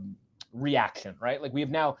reaction, right? Like we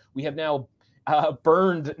have now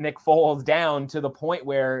burned Nick Foles down to the point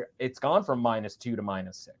where it's gone from -2 to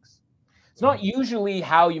 -6. It's not usually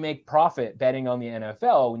how you make profit betting on the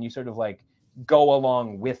NFL when you sort of like go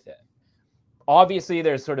along with it. Obviously,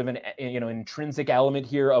 there's sort of an intrinsic element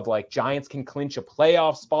here of like Giants can clinch a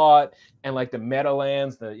playoff spot, and like the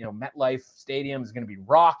Meadowlands, the MetLife Stadium is going to be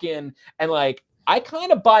rocking, and like I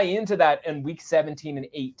kind of buy into that in week 17 and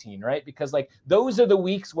 18, right? Because like those are the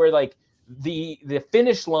weeks where like the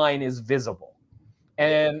finish line is visible,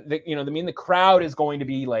 and the crowd is going to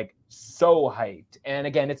be like so hyped. And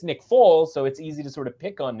again, it's Nick Foles, so it's easy to sort of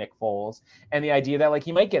pick on Nick Foles and the idea that like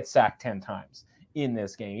he might get sacked 10 times in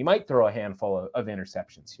this game. He might throw a handful of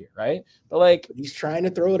interceptions here, right? But like he's trying to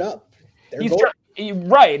throw it up.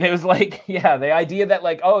 Right. And it was like, yeah, the idea that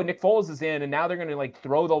like, oh, Nick Foles is in and now they're going to like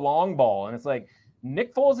throw the long ball. And it's like,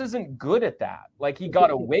 Nick Foles isn't good at that. Like he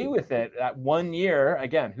got away with it that 1 year.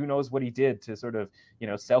 Again, who knows what he did to sort of,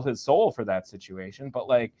 sell his soul for that situation. But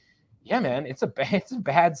like, yeah, man, it's a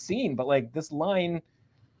bad scene. But like this line,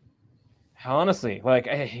 honestly, like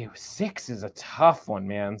 6 is a tough one,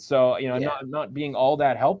 man. So, not being all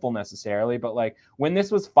that helpful necessarily, but like when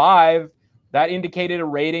this was 5, that indicated a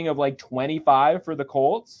rating of like 25 for the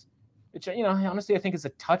Colts, which, honestly, I think is a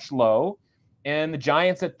touch low. And the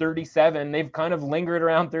Giants at 37, they've kind of lingered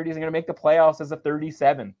around 30s. They're going to make the playoffs as a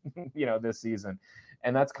 37, this season.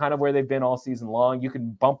 And that's kind of where they've been all season long. You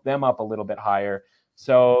can bump them up a little bit higher.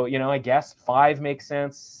 So, I guess 5 makes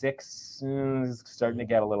sense. 6 is starting to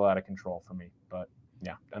get a little out of control for me. But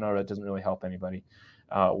yeah, I know that doesn't really help anybody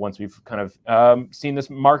once we've kind of seen this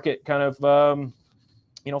market kind of,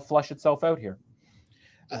 flush itself out here.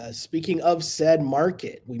 Speaking of said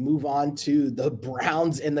market, we move on to the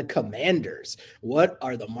Browns and the Commanders. What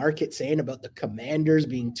are the market saying about the Commanders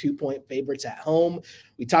being 2-point favorites at home?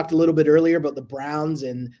 We talked a little bit earlier about the Browns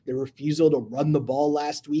and their refusal to run the ball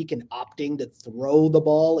last week and opting to throw the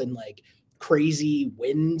ball in like crazy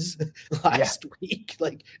wins last week.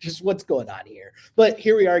 Like, just what's going on here? But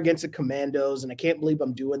here we are against the Commandos, and I can't believe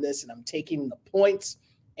I'm doing this, and I'm taking the points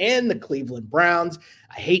and the Cleveland Browns.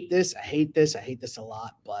 I hate this a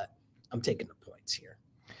lot, but I'm taking the points here.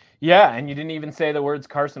 Yeah, and you didn't even say the words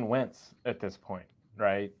Carson Wentz at this point,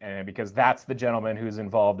 right? And because that's the gentleman who's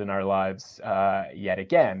involved in our lives yet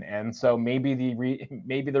again. And so maybe the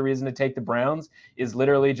reason to take the Browns is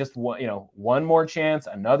literally just one more chance,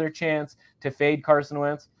 another chance to fade Carson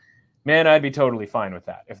Wentz. Man, I'd be totally fine with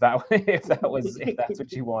that if that's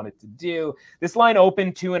what you wanted to do. This line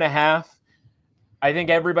opened 2.5. I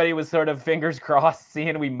think everybody was sort of fingers crossed,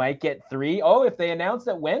 seeing we might get 3. Oh, if they announce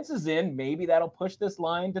that Wentz is in, maybe that'll push this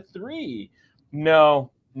line to 3.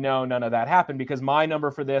 No, none of that happened, because my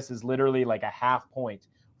number for this is literally like a 0.5 point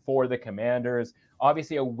for the Commanders.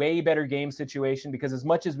 Obviously, a way better game situation, because as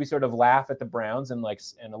much as we sort of laugh at the Browns and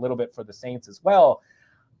a little bit for the Saints as well,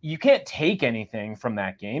 you can't take anything from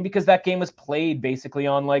that game, because that game was played basically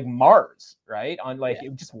on like Mars, right? On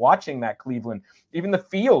just watching that Cleveland, even the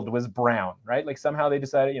field was brown, right? Like somehow they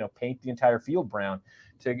decided, paint the entire field brown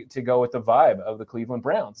to go with the vibe of the Cleveland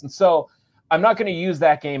Browns. And so I'm not going to use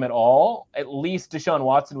that game at all. At least Deshaun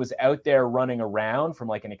Watson was out there running around from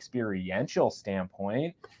like an experiential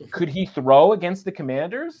standpoint. Could he throw against the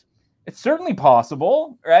Commanders? It's certainly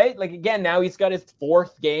possible, right? Like, again, now he's got his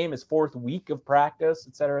 4th game, his 4th week of practice,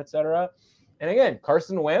 et cetera, et cetera. And again,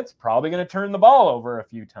 Carson Wentz probably going to turn the ball over a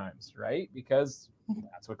few times, right? Because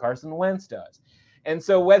that's what Carson Wentz does. And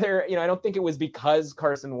so whether, I don't think it was because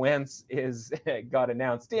Carson Wentz got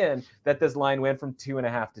announced in that this line went from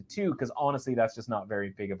 2.5 to 2, because honestly, that's just not very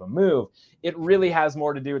big of a move. It really has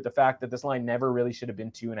more to do with the fact that this line never really should have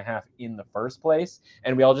been 2.5 in the first place.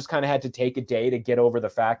 And we all just kind of had to take a day to get over the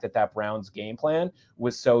fact that Browns game plan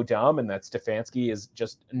was so dumb, and that Stefanski is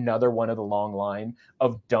just another one of the long line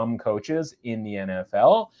of dumb coaches in the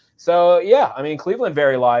NFL. So yeah, Cleveland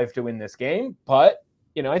very live to win this game, but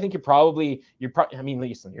I think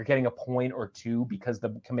listen, you're getting a point or 2 because the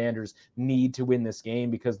Commanders need to win this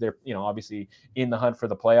game, because they're, obviously in the hunt for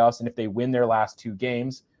the playoffs. And if they win their last 2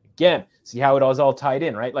 games, again, see how it was all tied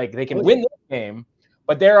in, right? Like they can win this game,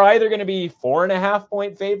 but they're either going to be 4.5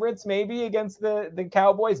 point favorites, maybe against the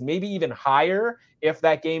Cowboys, maybe even higher if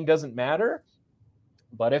that game doesn't matter.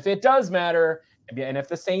 But if it does matter, and if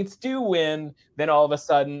the Saints do win, then all of a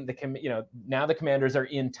sudden, now the Commanders are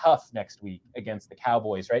in tough next week against the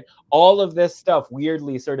Cowboys, right? All of this stuff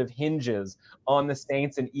weirdly sort of hinges on the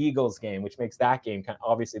Saints and Eagles game, which makes that game kind of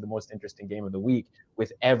obviously the most interesting game of the week,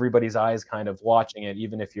 with everybody's eyes kind of watching it,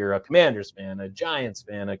 even if you're a Commanders fan, a Giants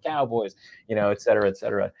fan, a Cowboys, et cetera, et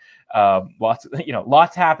cetera.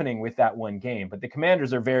 Lots happening with that one game, but the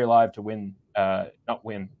Commanders are very live to win, not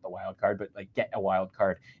win the wild card, but like get a wild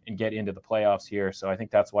card and get into the playoffs here. So I think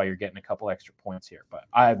that's why you're getting a couple extra points here, but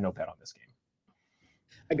I have no bet on this game.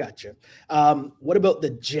 I got you. What about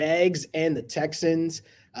the Jags and the Texans?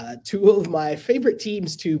 2 of my favorite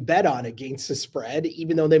teams to bet on against the spread,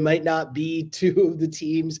 even though they might not be 2 of the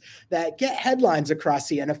teams that get headlines across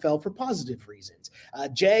the NFL for positive reasons.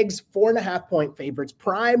 Jags 4.5 point favorites,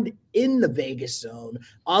 primed in the Vegas zone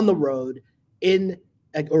on the road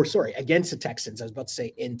against the Texans. I was about to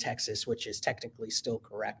say in Texas, which is technically still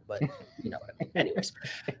correct, but you know what I mean. Anyways,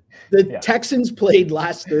 the Texans played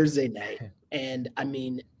last Thursday night, and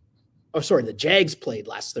the Jags played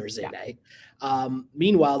last Thursday night.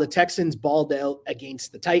 Meanwhile, the Texans balled out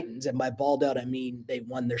against the Titans, and by balled out, I mean they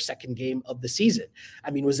won their 2nd game of the season.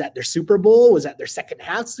 Was that their Super Bowl? Was that their second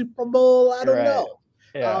half Super Bowl? I don't know.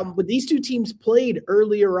 Yeah. But these 2 teams played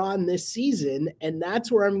earlier on this season, and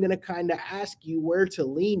that's where I'm going to kind of ask you where to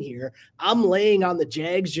lean here. I'm laying on the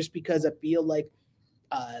Jags just because I feel like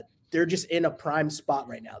they're just in a prime spot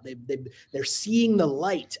right now. They're seeing the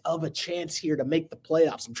light of a chance here to make the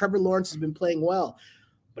playoffs, and Trevor Lawrence has been playing well,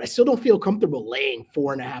 but I still don't feel comfortable laying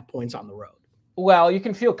 4.5 points on the road. Well, you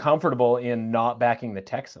can feel comfortable in not backing the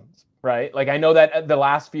Texans, right? Like, I know that the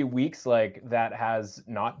last few weeks, like, that has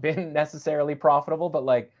not been necessarily profitable, but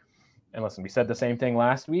and listen, we said the same thing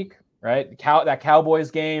last week, right? That Cowboys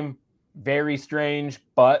game, very strange,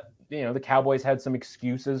 but the Cowboys had some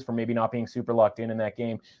excuses for maybe not being super locked in that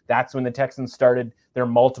game. That's when the Texans started their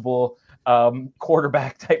multiple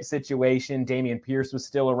quarterback type situation. Dameon Pierce was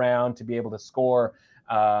still around to be able to score,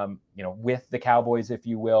 with the Cowboys, if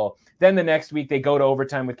you will. Then the next week they go to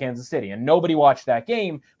overtime with Kansas City, and nobody watched that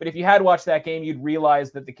game. But if you had watched that game, you'd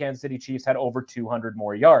realize that the Kansas City Chiefs had over 200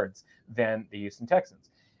 more yards than the Houston Texans.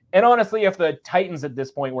 And honestly, if the Titans at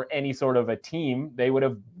this point were any sort of a team, they would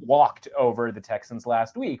have walked over the Texans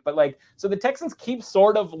last week. But so the Texans keep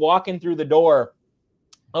sort of walking through the door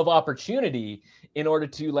of opportunity in order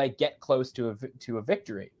to get close to a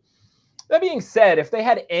victory. That being said, if they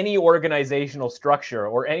had any organizational structure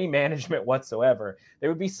or any management whatsoever, there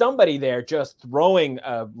would be somebody there just throwing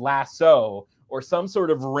a lasso or some sort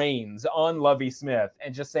of reins on Lovie Smith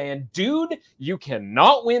and just saying, dude, you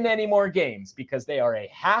cannot win any more games because they are a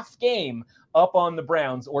half game up on the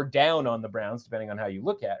Browns or down on the Browns, depending on how you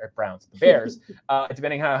look at it, the Bears,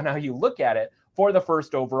 depending on how you look at it, for the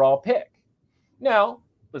first overall pick. Now,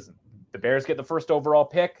 listen, the Bears get the first overall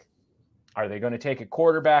pick. Are they going to take a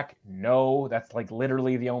quarterback? No, that's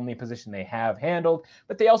literally the only position they have handled.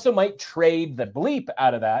 But they also might trade the bleep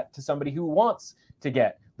out of that to somebody who wants to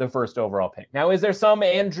get the first overall pick. Now, is there some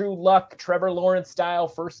Andrew Luck, Trevor Lawrence style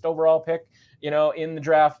first overall pick, in the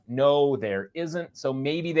draft? No, there isn't. So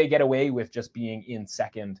maybe they get away with just being in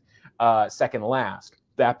second last.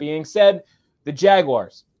 That being said, the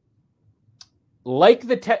Jaguars, like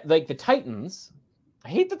the Titans. I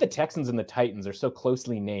hate that the Texans and the Titans are so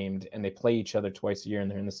closely named and they play each other twice a year and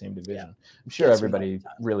they're in the same division. Yeah. I'm sure everybody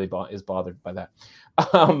really is bothered by that.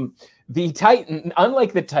 The Titan,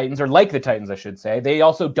 unlike the Titans, or like the Titans, I should say, they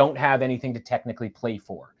also don't have anything to technically play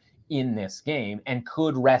for in this game and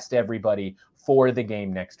could rest everybody for the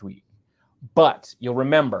game next week. But you'll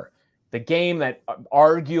remember the game that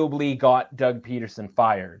arguably got Doug Peterson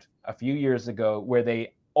fired a few years ago, where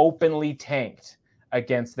they openly tanked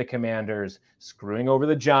against the Commanders, screwing over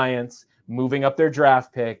the Giants, moving up their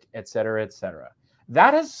draft pick, et cetera, et cetera.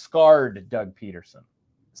 That has scarred Doug Peterson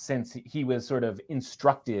since he was sort of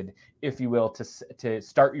instructed, if you will, to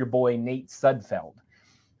start your boy Nate Sudfeld.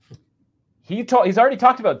 He's already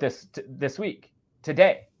talked about this week,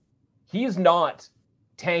 today. He's not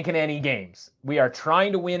tanking any games. We are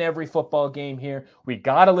trying to win every football game here. We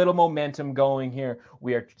got a little momentum going here.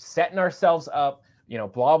 We are setting ourselves up,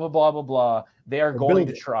 blah, blah, blah, blah, blah. They are going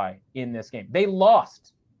to try in this game. They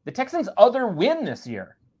lost the Texans' other win this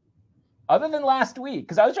year, other than last week.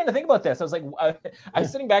 Because I was trying to think about this. I was I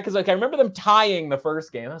was sitting back because I remember them tying the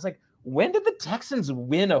first game. I was like, when did the Texans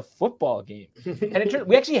win a football game? And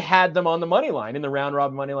we actually had them on the money line in the round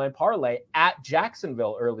robin money line parlay at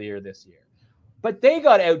Jacksonville earlier this year. But they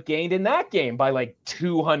got outgained in that game by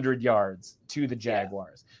 200 yards to the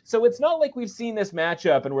Jaguars. Yeah. So it's not like we've seen this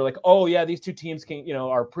matchup and we're like, oh yeah, these two teams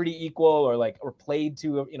are pretty equal or played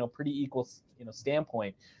to a pretty equal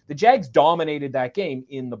standpoint. The Jags dominated that game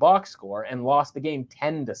in the box score and lost the game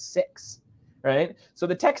 10-6. Right? So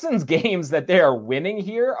the Texans games that they are winning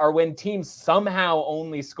here are when teams somehow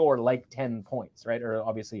only score 10 points, right? Or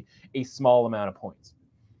obviously a small amount of points.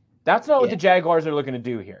 That's not what the Jaguars are looking to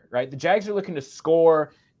do here, right? The Jags are looking to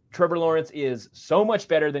score. Trevor Lawrence is so much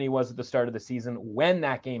better than he was at the start of the season when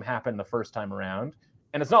that game happened the first time around.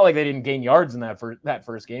 And it's not like they didn't gain yards in that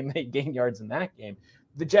first game. They gained yards in that game.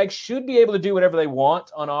 The Jags should be able to do whatever they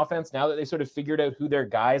want on offense now that they sort of figured out who their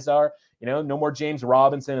guys are. No more James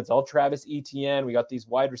Robinson. It's all Travis Etienne. We got these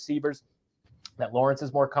wide receivers that Lawrence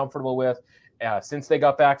is more comfortable with. Since they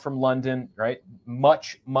got back from London, right?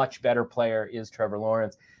 Much, much better player is Trevor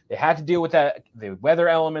Lawrence. They had to deal with the weather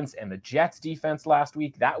elements and the Jets defense last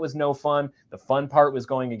week. That was no fun. The fun part was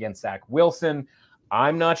going against Zach Wilson.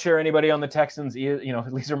 I'm not sure anybody on the Texans,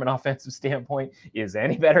 at least from an offensive standpoint, is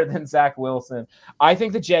any better than Zach Wilson. I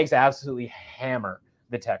think the Jags absolutely hammer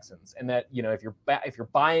the Texans, and that if you're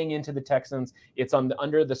buying into the Texans, it's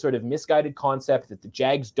under the sort of misguided concept that the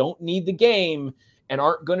Jags don't need the game and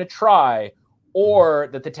aren't going to try. Or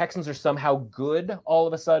that the Texans are somehow good all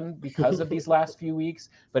of a sudden because of these last few weeks.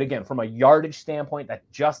 But again, from a yardage standpoint, that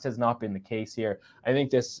just has not been the case here. I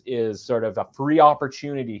think this is sort of a free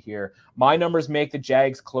opportunity here. My numbers make the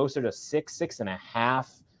Jags closer to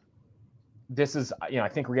 6.5. This is, I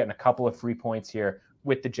think we're getting a couple of free points here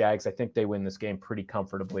with the Jags. I think they win this game pretty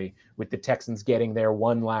comfortably, with the Texans getting their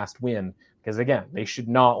one last win. Because again, they should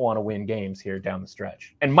not want to win games here down the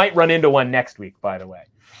stretch, and might run into one next week, by the way.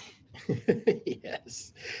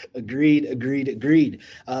 Yes, agreed.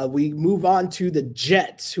 We move on to the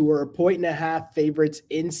Jets, who are 1.5 favorites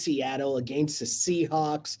in Seattle against the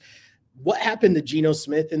Seahawks. what happened to Geno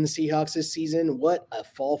Smith in the Seahawks this season? What a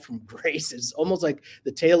fall from grace. It's almost like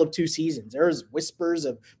the tale of two seasons. There was whispers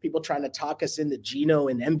of people trying to talk us into Geno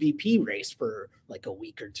and MVP race for like a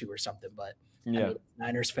week or two or something. But I mean,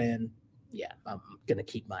 Niners fan, yeah, I'm going to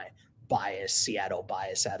keep my Seattle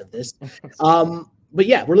bias out of this. But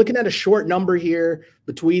yeah, we're looking at a short number here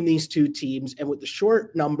between these two teams. And with the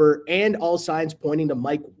short number and all signs pointing to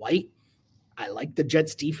Mike White, I like the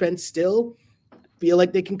Jets defense still. Feel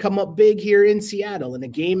like they can come up big here in Seattle in a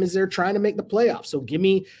game as they're trying to make the playoffs. So give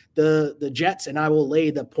me the Jets and I will lay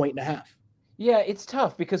the 1.5. Yeah, it's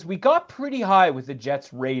tough because we got pretty high with the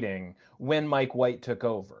Jets rating when Mike White took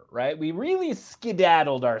over, right? We really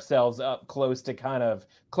skedaddled ourselves up close to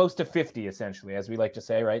 50, essentially, as we like to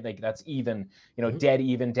say, right? Like that's even,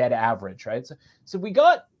 dead average, right? So we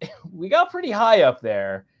got pretty high up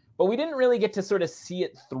there, but we didn't really get to sort of see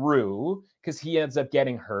it through because he ends up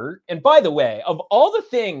getting hurt. And by the way, of all the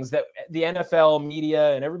things that the NFL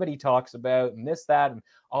media and everybody talks about and this, that, and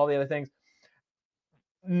all the other things,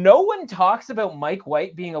 no one talks about Mike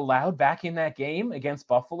White being allowed back in that game against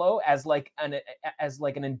Buffalo as like an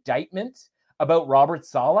indictment about Robert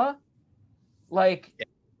Saleh. Like,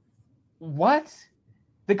 what?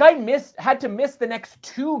 The guy had to miss the next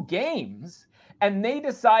 2 games, and they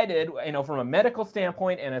decided, from a medical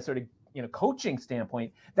standpoint and a sort of coaching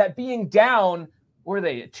standpoint, that being down, were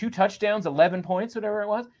they 2 touchdowns, 11 points, whatever it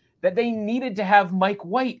was, that they needed to have Mike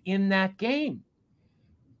White in that game.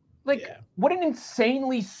 What an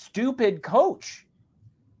insanely stupid coach.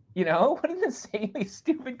 What an insanely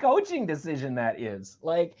stupid coaching decision that is.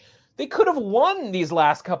 Like, they could have won these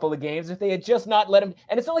last couple of games if they had just not let him.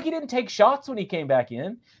 And it's not like he didn't take shots when he came back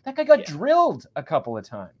in. That guy got drilled a couple of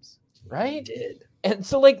times, right? He did. And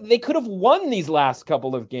so, they could have won these last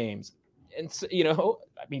couple of games. And, so,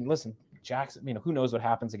 listen, Jackson, who knows what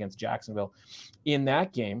happens against Jacksonville in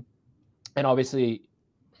that game. And obviously,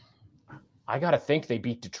 I got to think they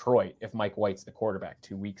beat Detroit if Mike White's the quarterback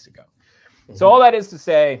 2 weeks ago. Mm-hmm. So all that is to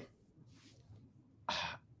say,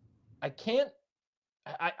 I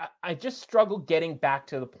just struggle getting back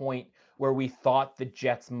to the point where we thought the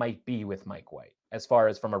Jets might be with Mike White as far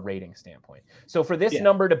as from a rating standpoint. So for this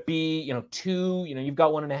number to be, 2, you've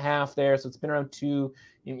got 1.5 there. So it's been around 2,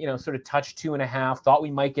 sort of touch 2.5. Thought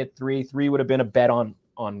we might get 3. 3 would have been a bet on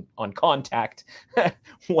contact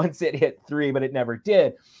once it hit 3, but it never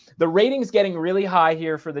did. The rating's getting really high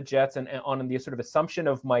here for the Jets and on the sort of assumption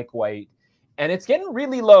of Mike White, and it's getting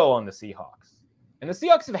really low on the Seahawks. And the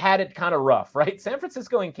Seahawks have had it kind of rough, right? San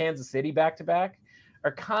Francisco and Kansas City back-to-back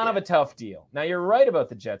are kind of a tough deal. Now, you're right about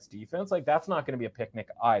the Jets defense. Like, that's not going to be a picnic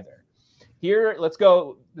either. Here, let's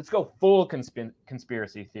go full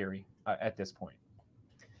conspiracy theory at this point.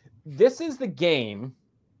 This is the game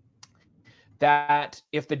that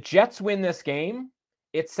if the Jets win this game,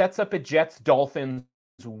 it sets up a Jets-Dolphins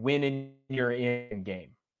win in your in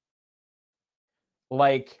game.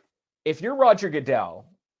 Like, if you're Roger Goodell,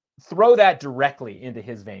 throw that directly into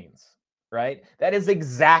his veins, right? That is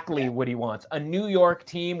exactly what he wants. A New York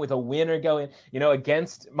team with a winner going,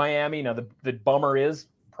 against Miami. Now, the bummer is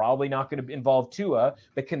probably not going to involve Tua,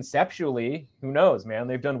 but conceptually, who knows, man?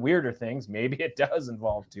 They've done weirder things. Maybe it does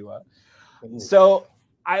involve Tua. Ooh. So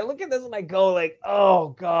I look at this and I go like, oh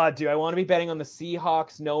God, do I want to be betting on the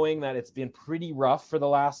Seahawks knowing that it's been pretty rough for the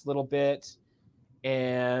last little bit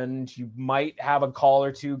and you might have a call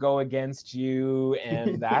or two go against you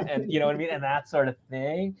and that, and you know what I mean? And that sort of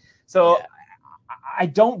thing. So I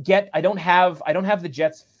don't have the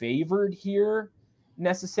Jets favored here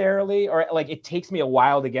necessarily, or like it takes me a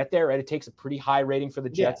while to get there, right? It takes a pretty high rating for the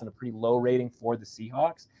Jets and a pretty low rating for the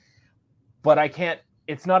Seahawks, but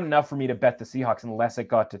it's not enough for me to bet the Seahawks unless it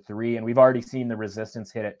got to 3. And we've already seen the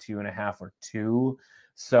resistance hit at 2.5 or 2.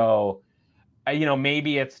 So,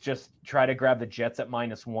 maybe it's just try to grab the Jets at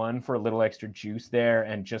 -1 for a little extra juice there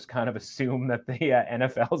and just kind of assume that the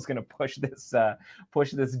NFL is going to push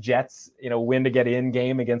this Jets, win to get in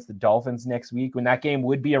game against the Dolphins next week when that game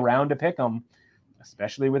would be around to pick them,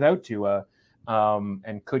 especially without Tua.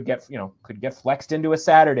 And could get flexed into a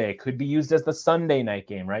Saturday, could be used as the Sunday night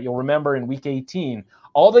game, right? You'll remember in week 18,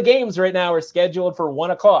 all the games right now are scheduled for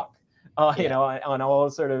 1:00, on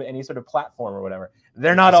all any sort of platform or whatever.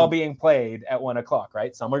 They're not all being played at 1:00,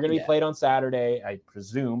 right? Some are going to be played on Saturday, I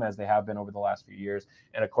presume, as they have been over the last few years.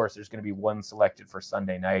 And of course, there's going to be one selected for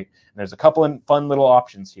Sunday night. And there's a couple of fun little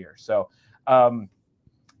options here. So,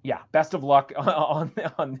 best of luck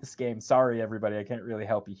on this game. Sorry, everybody, I can't really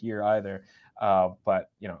help you here either. But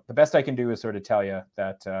the best I can do is sort of tell you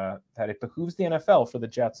that it behooves the NFL for the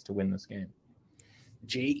Jets to win this game.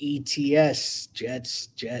 Jets,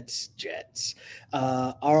 Jets.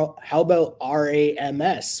 How about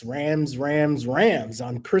RAMS, Rams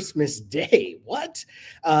on Christmas Day? What?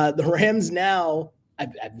 The Rams now, I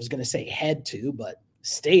was going to say had to, but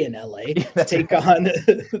stay in LA to take on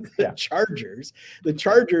the Chargers. The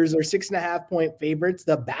Chargers are 6.5-point favorites.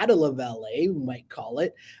 The Battle of LA, we might call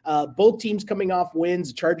it. Both teams coming off wins.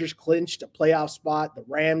 The Chargers clinched a playoff spot. The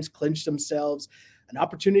Rams clinched themselves an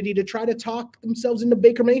opportunity to try to talk themselves into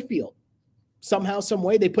Baker Mayfield. Somehow, some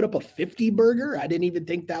way, they put up a 50 burger. I didn't even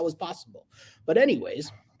think that was possible. But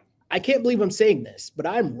anyways, I can't believe I'm saying this, but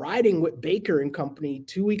I'm riding with Baker and company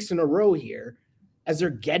 2 weeks in a row here as they're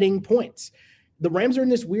getting points. The Rams are in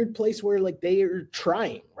this weird place where like they are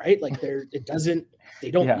trying, right? Like they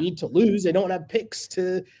don't need to lose. They don't have picks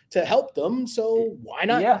to help them. So why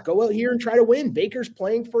not go out here and try to win? Baker's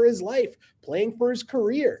playing for his life, playing for his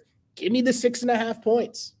career. Give me the 6.5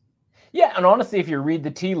 points. Yeah, and honestly, if you read the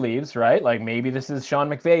tea leaves, right, like maybe this is Sean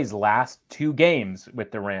McVay's last 2 games with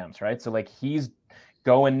the Rams, right? So like he's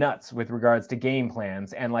going nuts with regards to game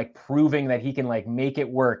plans and like proving that he can like make it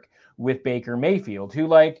work with Baker Mayfield, who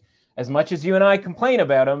like, as much as you and I complain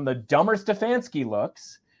about him, the dumber Stefanski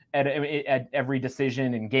looks at every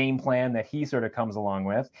decision and game plan that he sort of comes along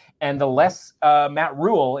with, and the less Matt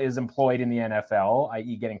Rule is employed in the NFL,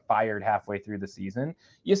 i.e. getting fired halfway through the season,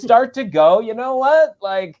 you start to go, you know what?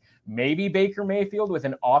 Like maybe Baker Mayfield with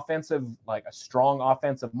an offensive, like a strong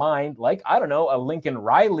offensive mind, like, I don't know, a Lincoln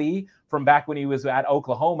Riley from back when he was at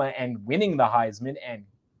Oklahoma and winning the Heisman and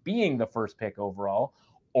being the first pick overall,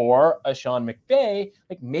 or a Sean McVay,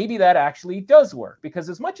 like maybe that actually does work. Because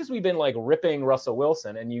as much as we've been like ripping Russell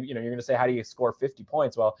Wilson, and you're going to say, how do you score 50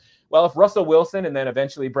 points? Well, if Russell Wilson and then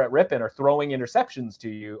eventually Brett Rippon are throwing interceptions to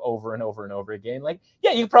you over and over and over again, like,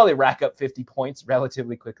 yeah, you could probably rack up 50 points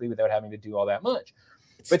relatively quickly without having to do all that much.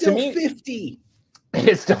 But still to me, 50.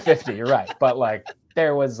 It's still 50, you're right. But like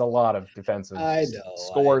there was a lot of defensive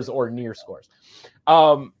scores or near scores.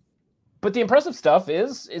 But the impressive stuff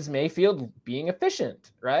is Mayfield being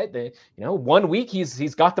efficient, right? 1 week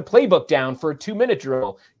he's got the playbook down for a 2-minute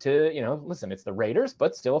drill to, listen, it's the Raiders,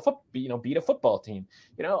 but still beat a football team.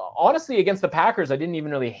 Honestly, against the Packers, I didn't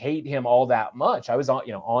even really hate him all that much. I was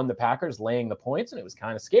on the Packers laying the points, and it was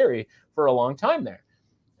kind of scary for a long time there.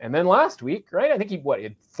 And then last week, right, I think he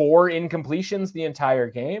had 4 incompletions the entire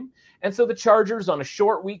game. And so the Chargers on a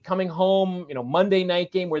short week coming home, Monday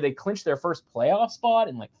night game where they clinched their first playoff spot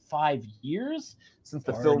in like 5 years since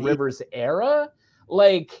the Phil Rivers era.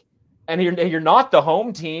 Like, and you're not the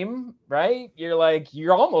home team, right?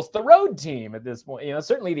 You're almost the road team at this point.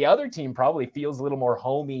 Certainly the other team probably feels a little more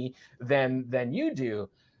homey than you do.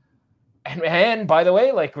 And by the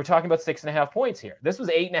way, like we're talking about 6.5 points here. This was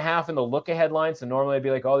 8.5 in the look ahead line. So normally I'd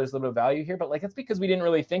be like, oh, there's a little bit of value here. But like, it's because we didn't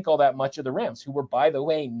really think all that much of the Rams, who were, by the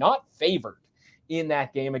way, not favored in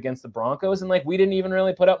that game against the Broncos. And like, we didn't even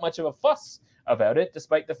really put up much of a fuss about it,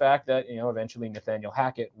 despite the fact that, eventually Nathaniel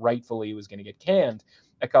Hackett rightfully was going to get canned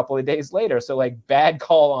a couple of days later. So like bad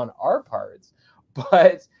call on our parts,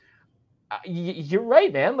 but you're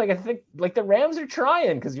right, man. Like I think like the Rams are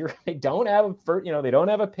trying because they don't have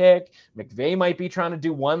a pick. McVay might be trying to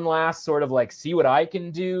do one last sort of like see what I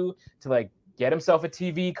can do to like get himself a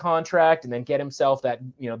TV contract and then get himself that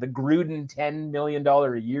the Gruden $10 million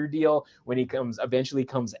a year deal when he eventually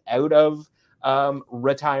comes out of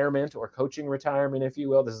retirement or coaching retirement, if you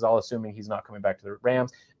will. This is all assuming he's not coming back to the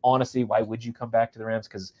Rams. Honestly, why would you come back to the Rams?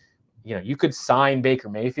 Because you could sign Baker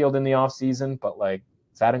Mayfield in the offseason, but like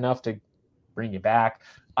is that enough to bring you back?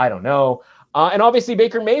 I don't know. And obviously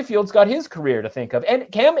Baker Mayfield's got his career to think of.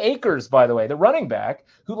 And Cam Akers, by the way, the running back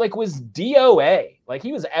who like was DOA, like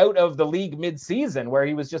he was out of the league mid-season where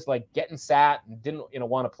he was just like getting sat and didn't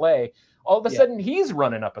want to play. All of a sudden he's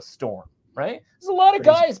running up a storm, right? There's a lot of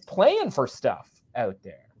guys playing for stuff out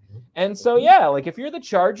there. And so, yeah, like if you're the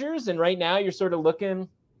Chargers and right now you're sort of looking,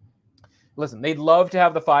 listen, they'd love to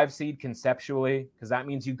have the 5 seed conceptually because that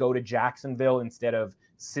means you go to Jacksonville instead of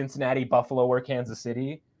Cincinnati, Buffalo, or Kansas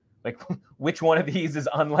City. Like which one of these is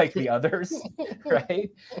unlike the others,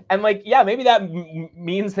 right? And like, yeah, maybe that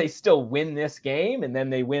means they still win this game. And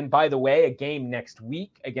then they win, by the way, a game next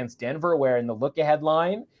week against Denver, where in the look ahead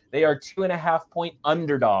line, they are 2.5 point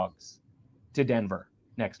underdogs to Denver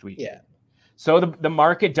next week. Yeah. So the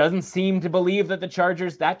market doesn't seem to believe that the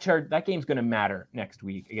Chargers, that game's going to matter next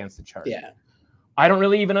week against the Chargers. Yeah. I don't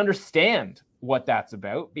really even understand what that's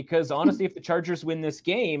about because honestly, if the Chargers win this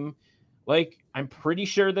game, like I'm pretty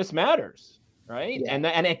sure this matters, right? Yeah.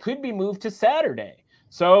 And it could be moved to Saturday.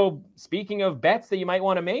 So speaking of bets that you might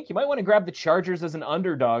want to make, you might want to grab the Chargers as an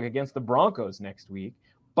underdog against the Broncos next week.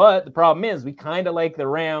 But the problem is we kind of like the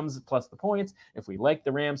Rams plus the points. If we like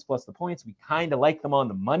the Rams plus the points, we kind of like them on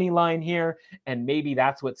the money line here. And maybe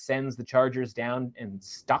that's what sends the Chargers down and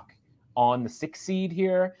stuck on the 6th seed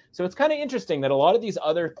here. So it's kind of interesting that a lot of these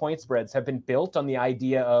other point spreads have been built on the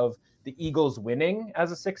idea of the Eagles winning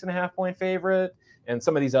as a 6.5 point favorite and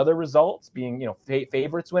some of these other results being,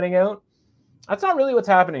 favorites winning out. That's not really what's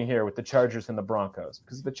happening here with the Chargers and the Broncos,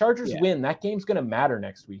 because if the Chargers win, that game's going to matter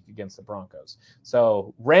next week against the Broncos.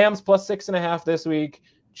 So Rams plus 6.5 this week,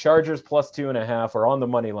 Chargers plus 2.5 are on the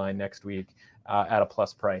money line next week at a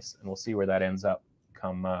plus price, and we'll see where that ends up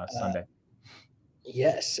come Sunday.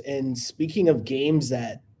 Yes, and speaking of games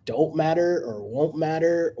that don't matter or won't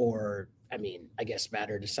matter, or I guess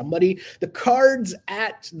matter to somebody, the Cards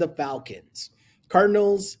at the Falcons.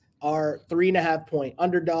 Cardinals are 3.5 point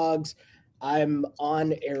underdogs. I'm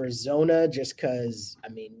on Arizona just because,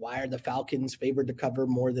 why are the Falcons favored to cover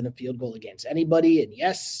more than a field goal against anybody? And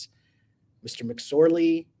yes, Mr.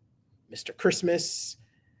 McSorley, Mr. Christmas,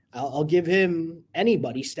 I'll give him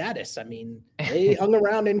anybody status. They hung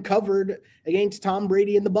around and covered against Tom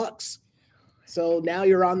Brady and the Bucs. So now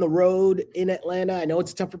you're on the road in Atlanta. I know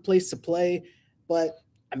it's a tougher place to play, but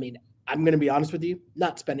I'm going to be honest with you,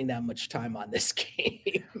 not spending that much time on this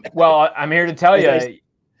game. Well, I'm here to tell you,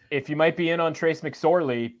 if you might be in on Trace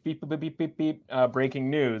McSorley, beep, beep, beep, beep, beep, breaking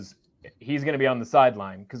news, he's going to be on the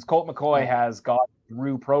sideline because Colt McCoy has got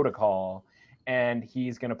through protocol and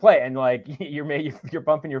he's going to play. And you're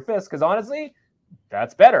bumping your fist because honestly,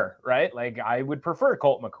 that's better, right? I would prefer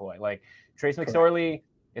Colt McCoy. Trace McSorley,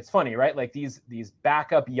 it's funny, right? These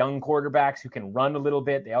backup young quarterbacks who can run a little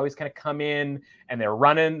bit, they always kind of come in and they're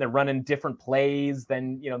running different plays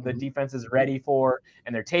than, the defense is ready for,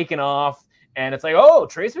 and they're taking off. And it's oh,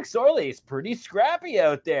 Trace McSorley is pretty scrappy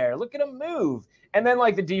out there. Look at him move. And then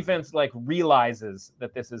the defense realizes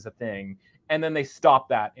that this is a thing. And then they stop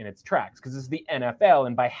that in its tracks because this is the NFL.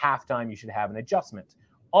 And by halftime, you should have an adjustment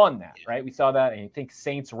on that, right? We saw that. And you think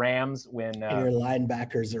Saints Rams when your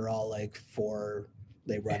linebackers are all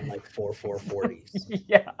they run 4.40s.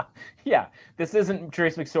 Yeah. This isn't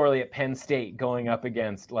Trace McSorley at Penn State going up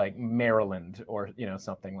against Maryland or,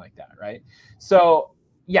 something like that, right? So,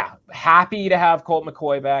 yeah, happy to have Colt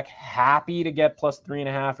McCoy back. Happy to get plus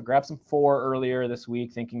 3.5. I grabbed some 4 earlier this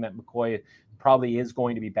week, thinking that McCoy probably is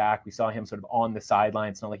going to be back. We saw him sort of on the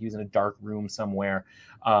sideline. It's not like he was in a dark room somewhere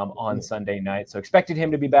on Sunday night. So expected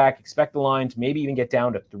him to be back. Expect the line to maybe even get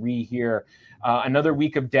down to 3 here. Another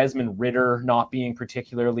week of Desmond Ridder not being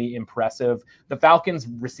particularly impressive. The Falcons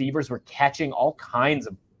receivers were catching all kinds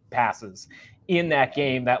of passes in that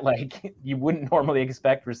game that you wouldn't normally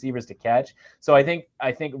expect receivers to catch. So I think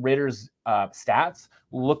Ridder's stats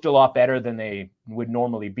looked a lot better than they would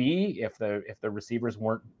normally be if the receivers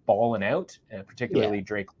weren't balling out, particularly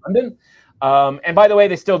Drake London. And by the way,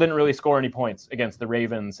 they still didn't really score any points against the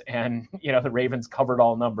Ravens, and the Ravens covered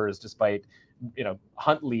all numbers despite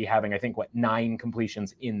Huntley having 9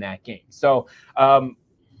 completions in that game. So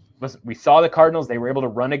listen, we saw the Cardinals. They were able to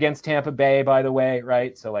run against Tampa Bay, by the way,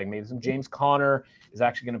 right? So maybe some James Conner is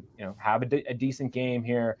actually going to have a decent game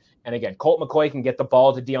here. And again, Colt McCoy can get the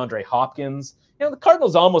ball to DeAndre Hopkins. The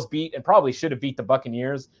Cardinals almost beat and probably should have beat the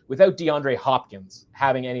Buccaneers without DeAndre Hopkins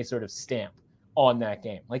having any sort of stamp on that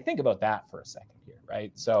game. Think about that for a second here,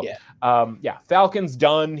 right? So Falcons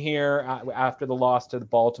done here after the loss to the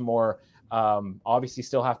Baltimore. Obviously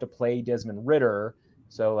still have to play Desmond Ridder.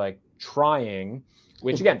 So trying.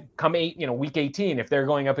 Which again, come week 18, if they're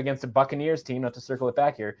going up against a Buccaneers team, not to circle it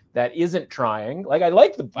back here, that isn't trying. I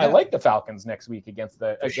like the Falcons next week against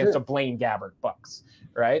a Blaine Gabbert Bucs,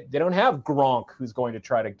 right? They don't have Gronk, who's going to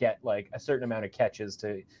try to get a certain amount of catches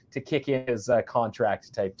to kick in his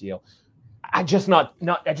contract type deal. I'm not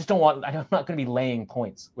going to be laying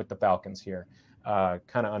points with the Falcons here,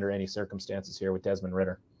 kind of under any circumstances here with Desmond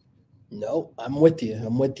Ridder. No, I'm with you.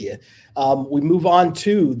 We move on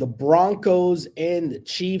to the Broncos and the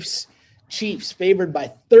Chiefs. Chiefs favored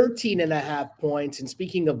by 13.5 points. And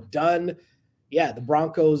speaking of done, the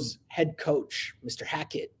Broncos head coach, Mr.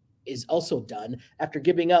 Hackett, is also done after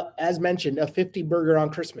giving up, as mentioned, a 50 burger on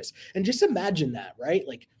Christmas. And just imagine that, right?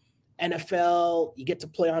 NFL, you get to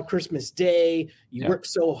play on Christmas Day. You work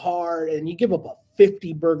so hard and you give up a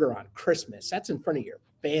 50 burger on Christmas. That's in front of your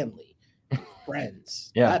family,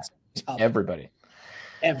 friends. Yeah. That's tough. Everybody.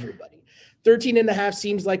 13.5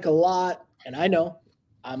 seems like a lot. And I know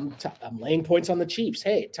I'm laying points on the Chiefs.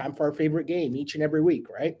 Hey, time for our favorite game each and every week,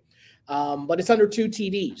 right? But it's under 2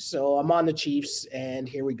 TDs. So I'm on the Chiefs and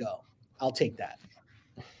here we go. I'll take that.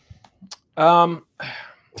 The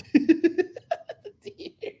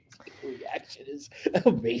reaction is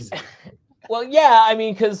amazing. Well, yeah,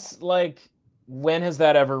 because when has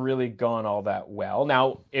that ever really gone all that well?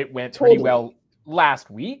 Now, it went pretty well last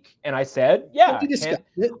week, and I said, yeah,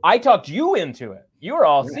 I talked you into it. You were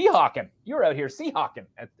all Seahawking. You were out here Seahawking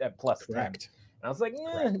at plus 10. And I was like,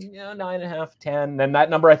 9.5, 10. Then that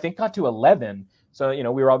number, I think, got to 11. So,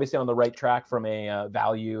 we were obviously on the right track from a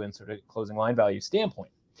value and sort of closing line value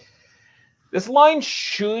standpoint. This line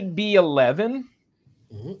should be 11.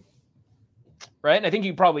 Mm-hmm. Right. And I think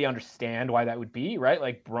you probably understand why that would be, right?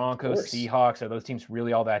 Like Broncos, Seahawks, are those teams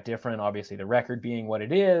really all that different? Obviously, the record being what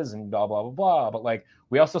it is and blah, blah, blah, blah. But like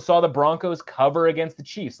we also saw the Broncos cover against the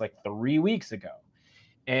Chiefs like 3 weeks ago.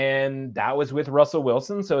 And that was with Russell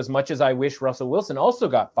Wilson. So as much as I wish Russell Wilson also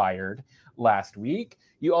got fired last week,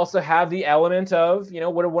 you also have the element of,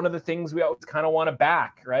 what are one of the things we always kind of want to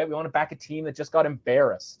back, right? We want to back a team that just got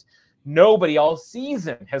embarrassed. Nobody all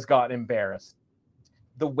season has gotten embarrassed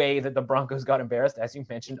the way that the Broncos got embarrassed, as you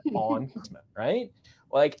mentioned, on Christmas, right?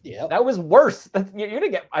 Like, that was worse. You're going to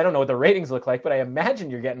get, I don't know what the ratings look like, but I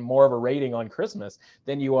imagine you're getting more of a rating on Christmas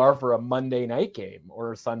than you are for a Monday night game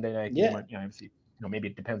or a Sunday night game. Or, obviously, maybe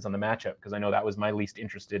it depends on the matchup, because I know that was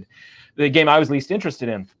the game I was least interested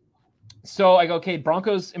in. So I go, okay,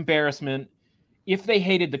 Broncos embarrassment. If they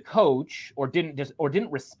hated the coach or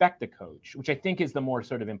didn't respect the coach, which I think is the more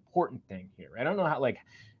sort of important thing here. I don't know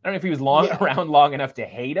if he was around long enough to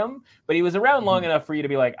hate him, but he was around long enough for you to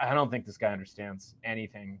be like, I don't think this guy understands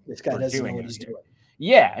anything. This guy doesn't know what he's doing.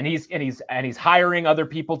 Yeah, and he's hiring other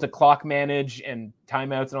people to clock manage and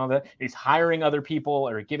timeouts and all that. He's hiring other people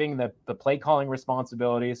or giving the play calling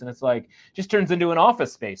responsibilities, and it's like just turns into an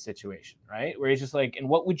Office Space situation, right? Where he's just like, and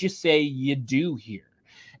what would you say you do here?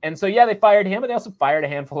 And so, they fired him, but they also fired a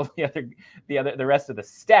handful of the rest of the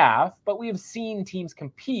staff. But we have seen teams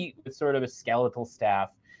compete with sort of a skeletal staff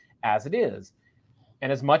as it is.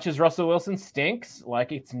 And as much as Russell Wilson stinks, like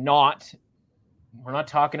we're not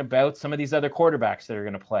talking about some of these other quarterbacks that are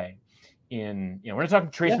going to play in, we're not talking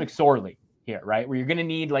Trace McSorley here, right? Where you're going to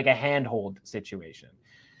need like a handhold situation.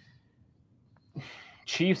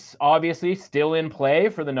 Chiefs obviously still in play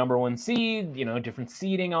for the number 1 seed, different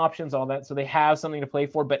seeding options, all that. So they have something to play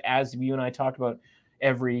for. But as you and I talked about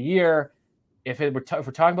every year, if we're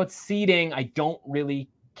talking about seeding, I don't really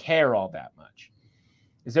care all that much.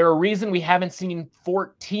 Is there a reason we haven't seen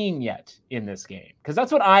 14 yet in this game? Because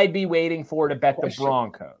that's what I'd be waiting for to bet the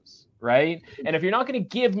Broncos, right? And if you're not going to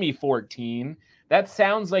give me 14, that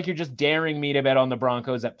sounds like you're just daring me to bet on the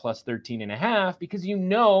Broncos at plus 13.5, because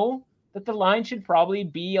that the line should probably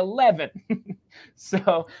be 11.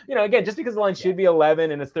 So, again, just because the line should be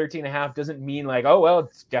 11 and it's 13.5 doesn't mean like, oh, well,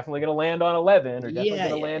 it's definitely going to land on 11 or definitely going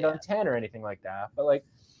to land on 10 or anything like that. But like,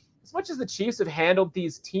 as much as the Chiefs have handled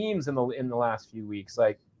these teams in the last few weeks,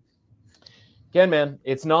 like, again, man,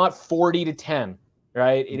 it's not 40-10,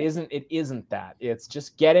 right? It isn't that. It's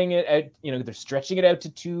just getting it out, they're stretching it out to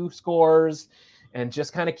 2 scores and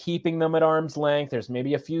just kind of keeping them at arm's length. There's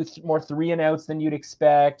maybe a few more 3-and-outs than you'd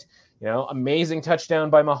expect. Amazing touchdown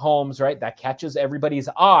by Mahomes, right? That catches everybody's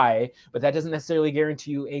eye, but that doesn't necessarily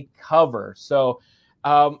guarantee you a cover. So,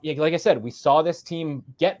 like I said, we saw this team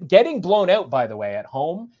getting blown out, by the way, at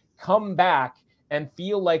home, come back and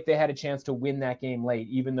feel like they had a chance to win that game late,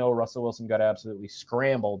 even though Russell Wilson got absolutely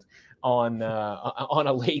scrambled on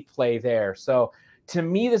a late play there. So to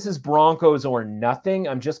me, this is Broncos or nothing.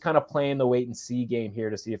 I'm just kind of playing the wait and see game here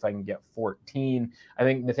to see if I can get 14. I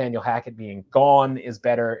think Nathaniel Hackett being gone is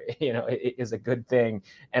better, it is a good thing.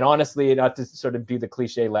 And honestly, not to sort of do the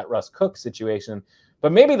cliche let Russ cook situation,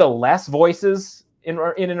 but maybe the less voices in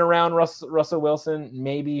and around Russell Wilson,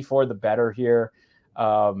 maybe for the better here.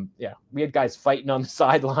 We had guys fighting on the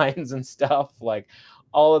sidelines and stuff, like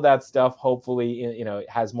all of that stuff. Hopefully, it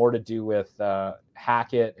has more to do with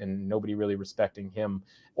Hackett and nobody really respecting him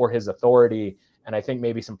or his authority. And I think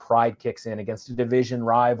maybe some pride kicks in against a division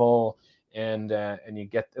rival, and you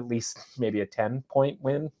get at least maybe a 10-point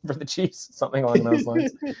win for the Chiefs, something along those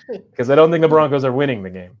lines. Because I don't think the Broncos are winning the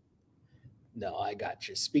game. No, I got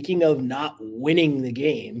you. Speaking of not winning the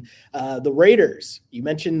game, the Raiders, you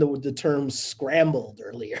mentioned the term scrambled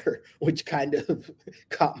earlier, which kind of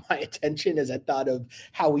caught my attention as I thought of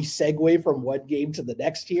how we segue from one game to the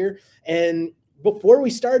next here. And before we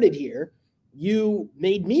started here, you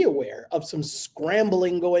made me aware of some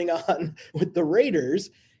scrambling going on with the Raiders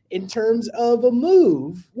in terms of a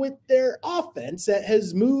move with their offense that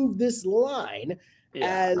has moved this line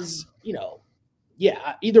as,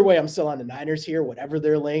 either way, I'm still on the Niners here, whatever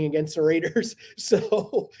they're laying against the Raiders.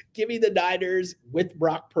 So give me the Niners with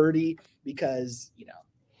Brock Purdy because,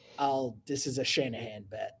 this is a Shanahan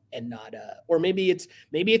bet and not or maybe it's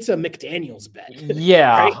a McDaniels bet.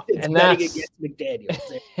 Yeah. Right? It's and betting against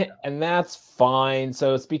McDaniels. And that's fine.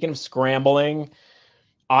 So speaking of scrambling,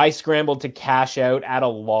 I scrambled to cash out at a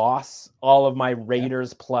loss all of my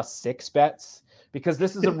Raiders +6 bets, because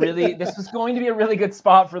this is going to be a really good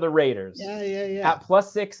spot for the Raiders. Yeah. At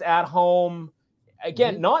 +6 at home.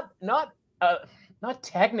 Again, not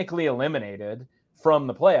technically eliminated from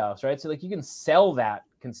the playoffs, right? So like you can sell that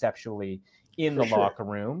conceptually in the locker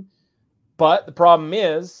room. But the problem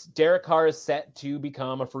is Derek Carr is set to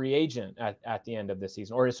become a free agent at the end of this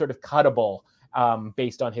season, or is sort of cuttable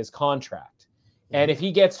based on his contract. And if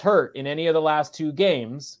he gets hurt in any of the last 2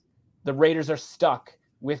 games, the Raiders are stuck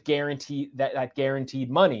with that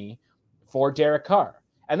guaranteed money for Derek Carr.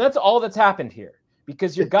 And that's all that's happened here,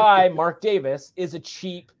 because your guy, Mark Davis, is a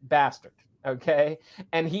cheap bastard. Okay.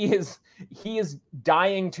 And he is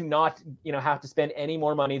dying to not, have to spend any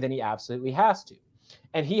more money than he absolutely has to.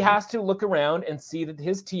 And he has to look around and see that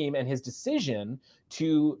his team and his decision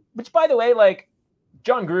which by the way, like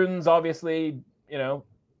John Gruden's obviously,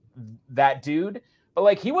 that dude, but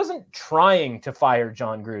like he wasn't trying to fire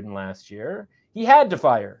John Gruden last year. He had to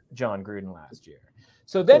fire John Gruden last year.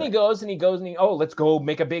 So then he goes and let's go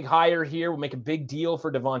make a big hire here. We'll make a big deal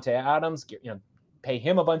for Davante Adams, pay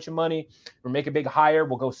him a bunch of money. We'll make a big hire.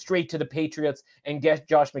 We'll go straight to the Patriots and get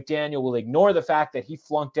Josh McDaniel. We'll ignore the fact that he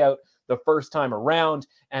flunked out the first time around.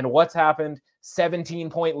 And what's happened?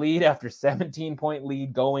 17-point lead after 17-point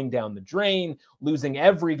lead going down the drain, losing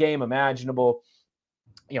every game imaginable.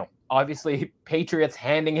 Obviously Patriots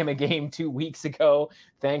handing him a game 2 weeks ago.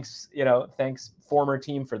 Thanks former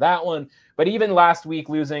team for that one. But even last week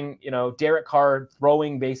losing, Derek Carr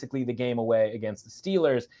throwing basically the game away against the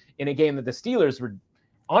Steelers in a game that the Steelers were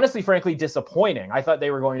honestly, frankly, disappointing. I thought they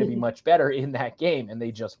were going to be much better in that game, and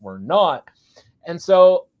they just were not. And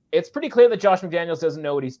so it's pretty clear that Josh McDaniels doesn't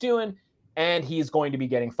know what he's doing, and he's going to be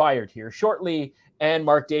getting fired here shortly. And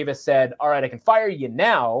Mark Davis said, all right, I can fire you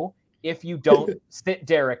now if you don't sit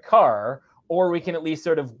Derek Carr, or we can at least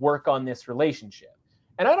sort of work on this relationship.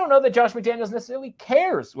 And I don't know that Josh McDaniels necessarily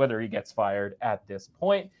cares whether he gets fired at this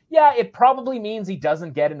point. Yeah, it probably means he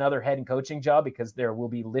doesn't get another head coaching job, because there will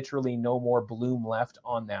be literally no more bloom left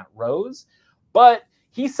on that rose. But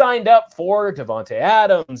he signed up for Davante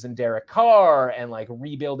Adams and Derek Carr and like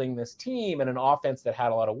rebuilding this team and an offense that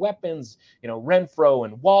had a lot of weapons, Renfro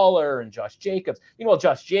and Waller and Josh Jacobs. Meanwhile,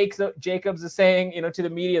 Josh Jacobs is saying, to the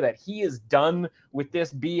media that he is done with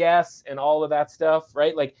this BS and all of that stuff,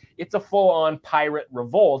 right? Like it's a full-on pirate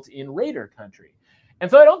revolt in Raider country.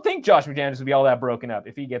 And so I don't think Josh McDaniels would be all that broken up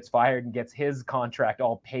if he gets fired and gets his contract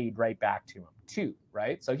all paid right back to him too,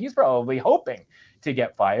 right? So he's probably hoping to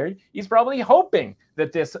get fired. He's probably hoping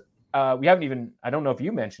that this, I don't know if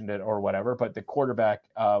you mentioned it or whatever, but the quarterback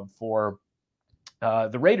for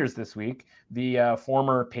the Raiders this week, the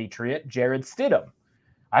former Patriot, Jarrett Stidham.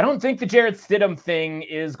 I don't think the Jarrett Stidham thing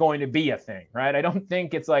is going to be a thing, right? I don't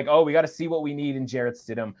think it's like, we got to see what we need in Jarrett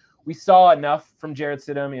Stidham. We saw enough from Jarrett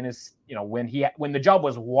Stidham in his, when the job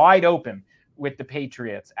was wide open with the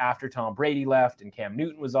Patriots after Tom Brady left and Cam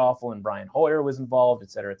Newton was awful and Brian Hoyer was involved,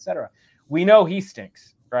 et cetera, et cetera. We know he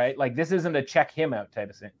stinks, right? Like this isn't a check him out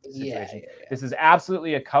type of situation. Yeah. This is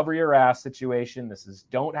absolutely a cover your ass situation. This is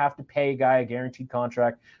don't have to pay a guy a guaranteed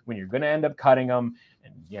contract when you're going to end up cutting him.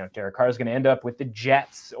 And, Derek Carr is going to end up with the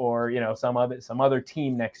Jets or, some other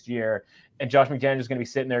team next year. And Josh McDaniels is going to be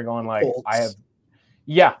sitting there going like, Colts.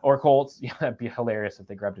 Or Colts. Yeah, that'd be hilarious if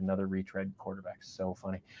they grabbed another retread quarterback. So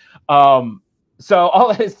funny. So all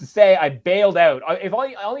that is to say, I bailed out. If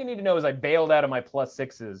all you need to know is I bailed out of my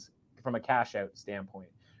 +6s from a cash out standpoint,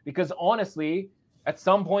 because honestly, at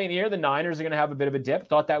some point here, the Niners are going to have a bit of a dip.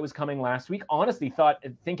 Thought that was coming last week. Honestly,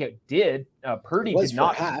 think it did. Purdy did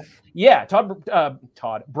not. Half. Yeah,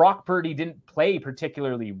 Brock Purdy didn't play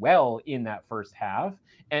particularly well in that first half.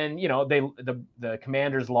 And, the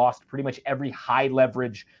Commanders lost pretty much every high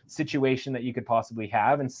leverage situation that you could possibly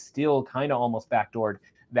have and still kind of almost backdoored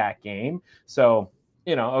that game. So,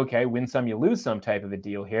 okay, win some, you lose some type of a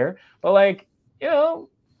deal here. But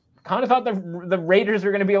kind of thought the Raiders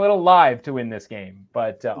were going to be a little live to win this game.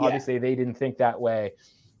 But obviously they didn't think that way.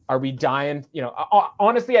 Are we dying?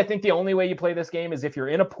 Honestly, I think the only way you play this game is if you're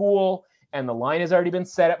in a pool and the line has already been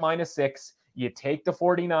set at -6. You take the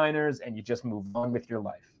 49ers and you just move on with your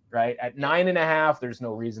life, right? At 9.5, there's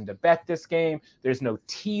no reason to bet this game. There's no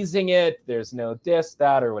teasing it. There's no this,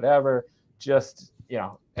 that, or whatever. Just,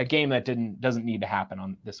 a game that doesn't need to happen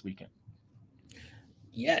on this weekend.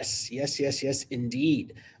 Yes,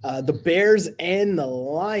 indeed. The Bears and the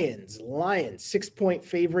Lions. 6-point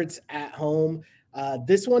favorites at home.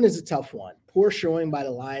 This one is a tough one. Poor showing by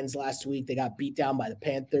the Lions last week. They got beat down by the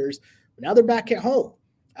Panthers. But now they're back at home.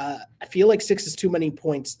 I feel like 6 is too many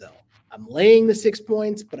points, though. I'm laying the 6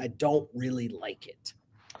 points, but I don't really like it.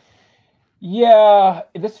 Yeah,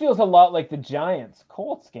 this feels a lot like the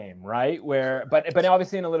Giants-Colts game, right? But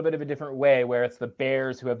obviously in a little bit of a different way, where it's the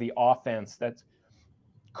Bears who have the offense that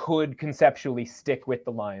could conceptually stick with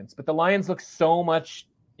the Lions. But the Lions look so much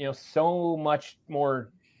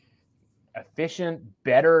more efficient,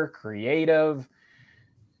 better, creative,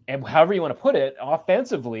 and however you want to put it,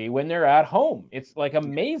 offensively when they're at home. It's like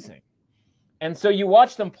amazing. And so you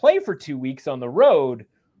watch them play for 2 weeks on the road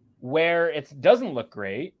where it doesn't look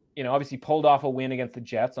great. Obviously pulled off a win against the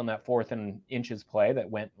Jets on that 4th and inches play that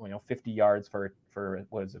went, 50 yards for what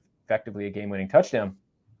was effectively a game-winning touchdown.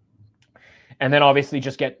 And then obviously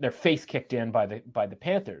just get their face kicked in by the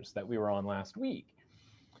Panthers that we were on last week.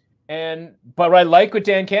 But I like what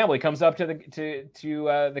Dan Campbell, he comes up to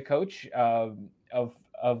the coach of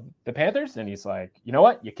the Panthers, and he's like, you know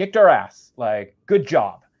what? You kicked our ass. Like, good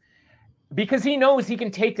job. Because he knows he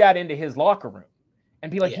can take that into his locker room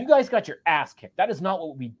and be like, you guys got your ass kicked. That is not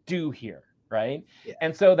what we do here, right? Yeah.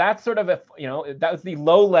 And so that's sort of that was the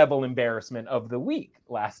low-level embarrassment of the week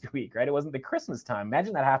last week, right? It wasn't the Christmas time.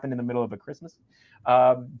 Imagine that happened in the middle of a Christmas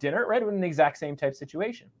dinner, right? It was an exact same type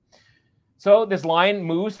situation. So this line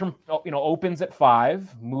moves from, opens at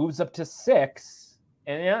 5, moves up to 6.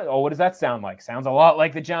 And what does that sound like? Sounds a lot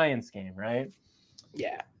like the Giants game, right?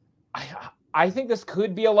 Yeah. I think this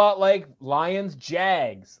could be a lot like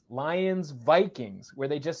Lions-Jags, Lions-Vikings, where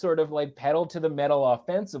they just sort of like pedal to the metal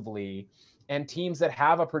offensively, and teams that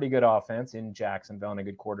have a pretty good offense in Jacksonville and a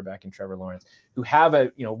good quarterback in Trevor Lawrence, who have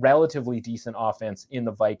a relatively decent offense in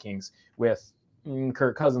the Vikings with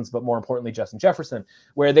Kirk Cousins, but more importantly, Justin Jefferson,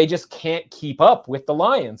 where they just can't keep up with the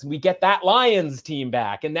Lions. We get that Lions team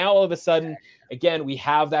back. And now all of a sudden, again, we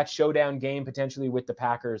have that showdown game potentially with the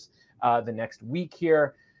Packers the next week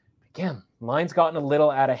here. Again, line's gotten a little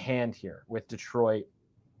out of hand here with Detroit.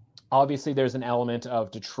 Obviously, there's an element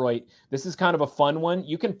of Detroit. This is kind of a fun one.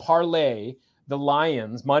 You can parlay the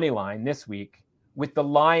Lions money line this week with the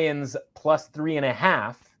Lions plus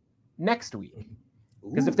 3.5 next week.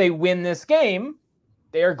 Because if they win this game,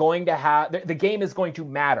 they are going to have the game is going to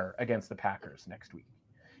matter against the Packers next week.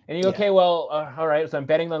 And you go, okay, well, all right. So I'm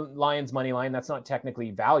betting the Lions money line. That's not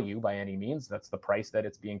technically value by any means. That's the price that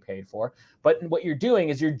it's being paid for. But what you're doing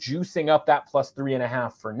is you're juicing up that plus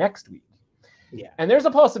 3.5 for next week. Yeah. And there's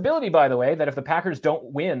a possibility, by the way, that if the Packers don't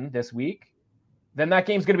win this week, then that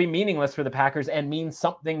game's going to be meaningless for the Packers and mean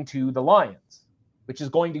something to the Lions, which is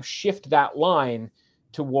going to shift that line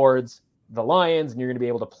towards the Lions, and you're going to be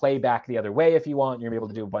able to play back the other way if you want. And you're going to be able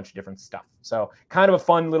to do a bunch of different stuff. So kind of a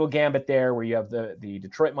fun little gambit there where you have the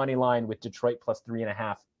Detroit money line with Detroit plus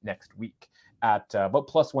 3.5 next week at about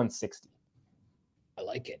plus 160. I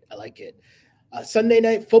like it. Sunday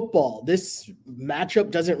Night Football. This matchup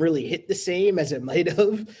doesn't really hit the same as it might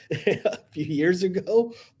have a few years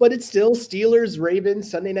ago, but it's still Steelers-Ravens,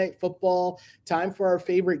 Sunday Night Football. Time for our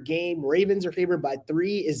favorite game. Ravens are favored by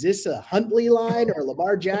 3. Is this a Huntley line or a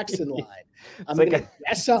Lamar Jackson line? I'm going to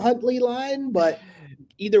guess a Huntley line, but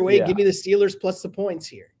either way, give me the Steelers plus the points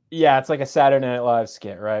here. Yeah, it's like a Saturday Night Live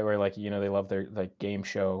skit, right? Where they love their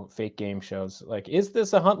fake game shows. Like, is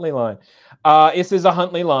this a Huntley line? This is a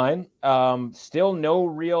Huntley line. Still no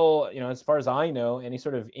real, as far as I know, any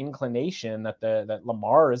sort of inclination that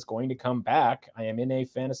Lamar is going to come back. I am in a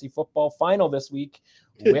fantasy football final this week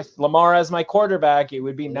with Lamar as my quarterback. It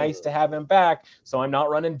would be nice to have him back, so I'm not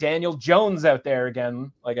running Daniel Jones out there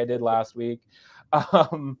again like I did last week.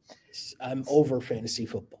 I'm over fantasy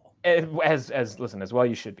football. As well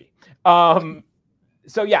you should be.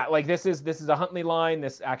 So yeah, like this is a Huntley line.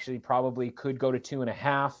 This actually probably could go to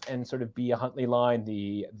 2.5 and sort of be a Huntley line.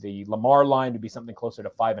 The Lamar line would be something closer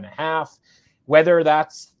to 5.5. Whether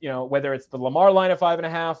it's the Lamar line at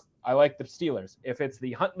 5.5, I like the Steelers. If it's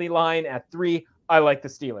the Huntley line at 3, I like the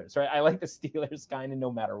Steelers, right? I like the Steelers kind of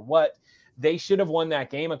no matter what. They should have won that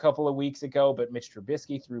game a couple of weeks ago, but Mitch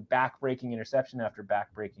Trubisky threw back-breaking interception after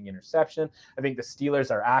back-breaking interception. I think the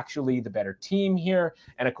Steelers are actually the better team here.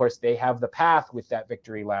 And, of course, they have the path with that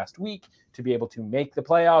victory last week to be able to make the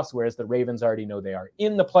playoffs, whereas the Ravens already know they are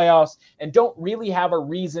in the playoffs and don't really have a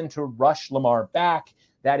reason to rush Lamar back.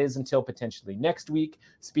 That is until potentially next week.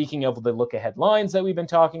 Speaking of the look-ahead lines that we've been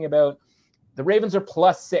talking about, the Ravens are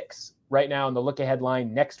plus 6 right now in the look-ahead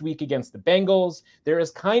line next week against the Bengals. There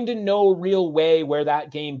is kind of no real way where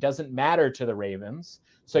that game doesn't matter to the Ravens.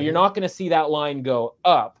 So you're not going to see that line go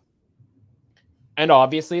up. And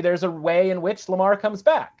obviously there's a way in which Lamar comes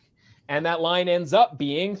back. And that line ends up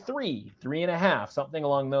being 3.5, something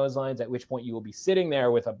along those lines, at which point you will be sitting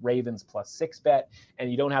there with a Ravens +6 bet.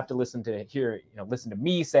 And you don't have to listen to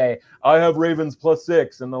me say, I have Ravens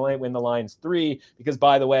 +6 and when the line's 3, because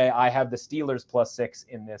by the way, I have the Steelers +6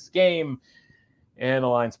 in this game and the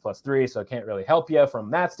line's +3. So I can't really help you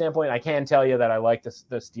from that standpoint. I can tell you that I like the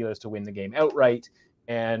Steelers to win the game outright.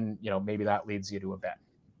 And, maybe that leads you to a bet.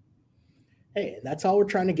 Hey, and that's all we're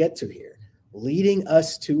trying to get to here, leading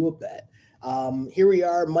us to a bet. Here we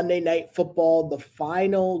are, Monday Night Football, the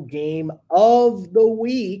final game of the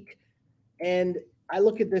week. And I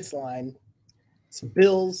look at this line. It's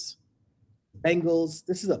Bills, Bengals.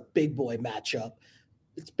 This is a big boy matchup.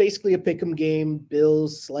 It's basically a pick'em game.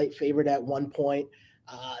 Bills, slight favorite at 1 point.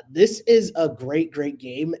 This is a great, great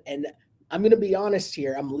game. And I'm going to be honest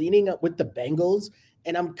here. I'm leaning up with the Bengals,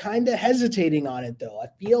 and I'm kind of hesitating on it, though. I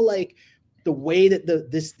feel like the way that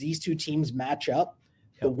these two teams match up,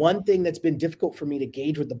 the one thing that's been difficult for me to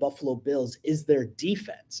gauge with the Buffalo Bills is their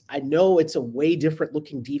defense. I know it's a way different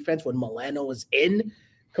looking defense when Milano is in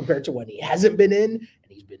compared to when he hasn't been in, and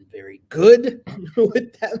he's been very good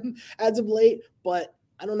with them as of late. But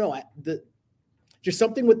I don't know. Just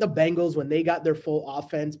something with the Bengals when they got their full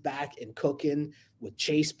offense back and cooking with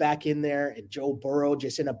Chase back in there and Joe Burrow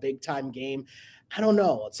just in a big time game. I don't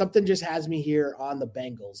know. Something just has me here on the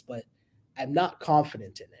Bengals, but I'm not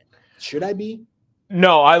confident in it. Should I be?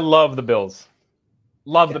 No, I love the Bills.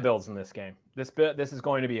 Love the Bills in this game. This is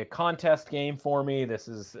going to be a contest game for me. This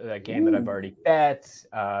is a game that I've already bet.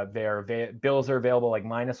 Bills are available like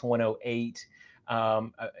 -108,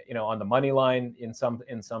 on the money line in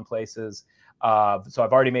some places. So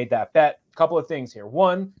I've already made that bet. A couple of things here.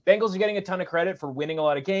 One, Bengals are getting a ton of credit for winning a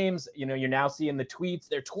lot of games. You're now seeing the tweets.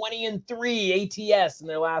 They're 20-3 ATS in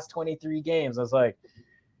their last 23 games. I was like,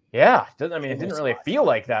 yeah, it didn't really feel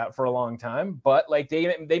like that for a long time, but like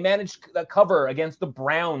they managed the cover against the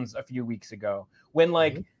Browns a few weeks ago when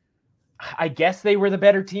I guess they were the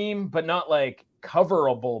better team, but not like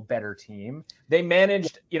coverable better team. They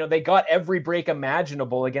managed, they got every break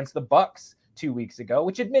imaginable against the Bucks 2 weeks ago,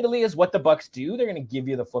 which admittedly is what the Bucks do. They're going to give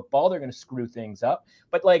you the football. They're going to screw things up.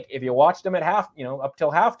 But like if you watched them at up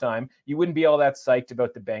till halftime, you wouldn't be all that psyched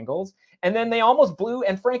about the Bengals. And then they almost blew,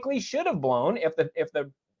 and frankly should have blown if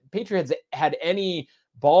the Patriots had any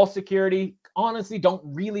ball security. Honestly, don't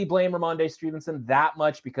really blame Ramondre Stevenson that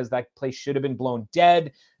much because that play should have been blown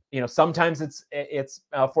dead. Sometimes it's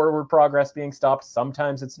forward progress being stopped.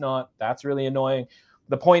 Sometimes it's not. That's really annoying.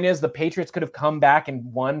 The point is the Patriots could have come back and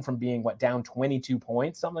won from being down 22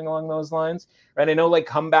 points, something along those lines, right? I know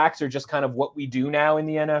comebacks are just kind of what we do now in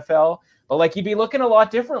the NFL, but you'd be looking a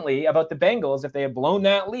lot differently about the Bengals if they had blown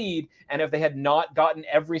that lead and if they had not gotten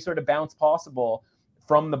every sort of bounce possible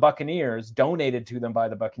from the Buccaneers, donated to them by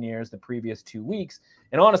the Buccaneers the previous 2 weeks.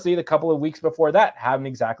 And honestly, the couple of weeks before that haven't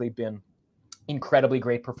exactly been incredibly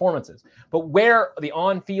great performances. But where the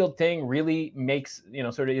on-field thing really makes,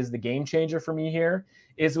 sort of is the game changer for me here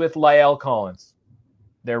is with La'el Collins,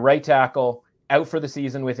 their right tackle, out for the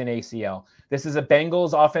season with an ACL. This is a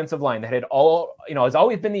Bengals offensive line that had has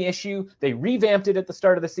always been the issue. They revamped it at the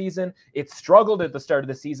start of the season. It struggled at the start of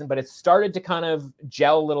the season, but it started to kind of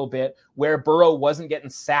gel a little bit where Burrow wasn't getting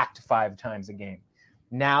sacked 5 times a game.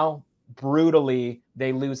 Now, brutally,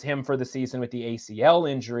 they lose him for the season with the ACL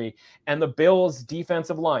injury. And the Bills'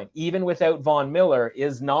 defensive line, even without Von Miller,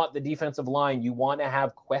 is not the defensive line you want to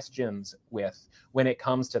have questions with when it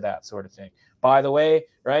comes to that sort of thing. By the way,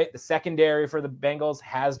 right, the secondary for the Bengals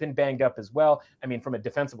has been banged up as well. From a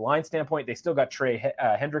defensive line standpoint, they still got Trey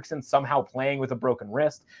Hendrickson somehow playing with a broken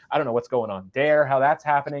wrist. I don't know what's going on there, how that's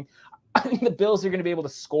happening. I think the Bills are going to be able to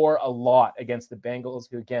score a lot against the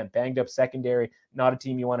Bengals, who, again, banged up secondary, not a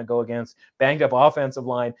team you want to go against. Banged up offensive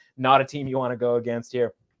line, not a team you want to go against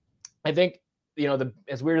here. I think,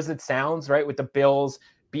 as weird as it sounds, right, with the Bills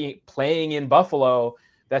playing in Buffalo,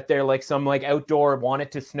 that they're some outdoor want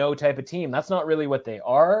it to snow type of team. That's not really what they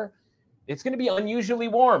are. It's going to be unusually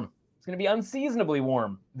warm. It's going to be unseasonably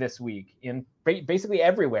warm this week in basically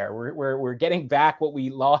everywhere. We're getting back what we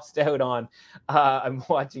lost out on. I'm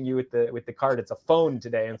watching you with the card. It's a phone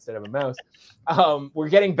today instead of a mouse. We're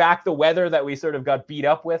getting back the weather that we sort of got beat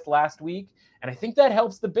up with last week, and I think that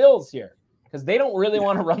helps the Bills here because they don't really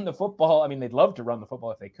want to run the football. They'd love to run the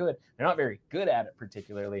football if they could. They're not very good at it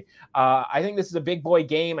particularly. I think this is a big boy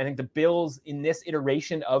game. I think the Bills, in this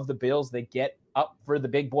iteration of the Bills, they get up for the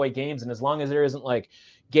big boy games, and as long as there isn't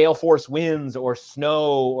gale force winds or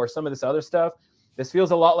snow or some of this other stuff, this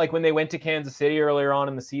feels a lot like when they went to Kansas City earlier on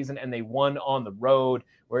in the season and they won on the road.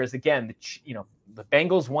 Whereas again, the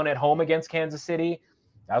Bengals won at home against Kansas City.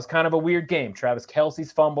 That was kind of a weird game. Travis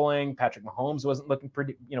Kelce's fumbling. Patrick Mahomes wasn't looking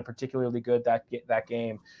pretty, particularly good that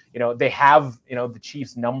game. They have, the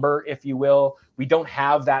Chiefs' number, if you will. We don't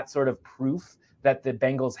have that sort of proof that the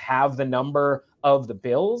Bengals have the number of the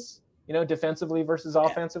Bills, defensively versus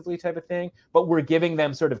offensively type of thing. But we're giving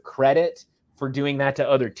them sort of credit for doing that to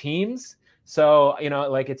other teams. So,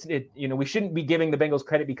 we shouldn't be giving the Bengals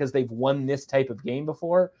credit because they've won this type of game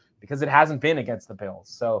before, because it hasn't been against the Bills.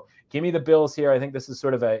 So give me the Bills here. I think this is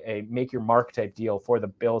sort of a make your mark type deal for the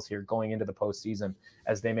Bills here going into the postseason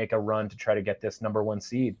as they make a run to try to get this number 1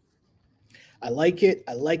 seed. I like it.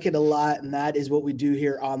 I like it a lot. And that is what we do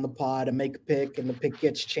here on the pod. I make a pick, and the pick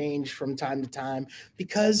gets changed from time to time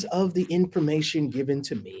because of the information given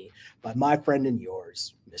to me by my friend and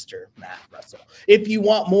yours, Mr. Matt Russell. If you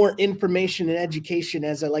want more information and education,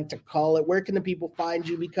 as I like to call it, where can the people find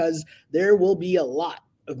you? Because there will be a lot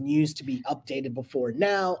of news to be updated before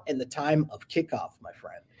now and the time of kickoff, my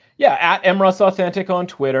friend. Yeah, at MRussAuthentic on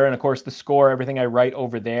Twitter, and of course the score, everything I write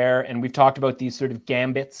over there. And we've talked about these sort of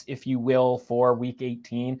gambits, if you will, for week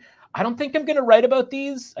 18. I don't think I'm going to write about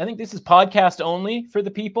these. I think this is podcast only for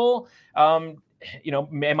the people.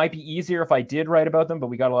 It might be easier if I did write about them, but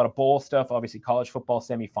we got a lot of bowl stuff. Obviously, college football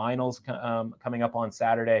semifinals coming up on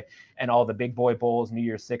Saturday, and all the big boy bowls, New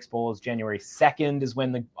Year's Six bowls. January 2nd is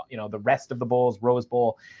when the rest of the bowls, Rose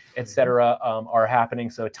Bowl, etc., are happening.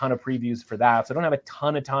 So a ton of previews for that. So I don't have a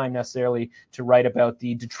ton of time necessarily to write about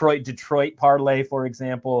the Detroit parlay, for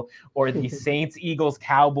example, or the Saints, Eagles,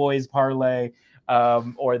 Cowboys parlay.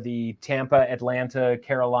 Or the Tampa, Atlanta,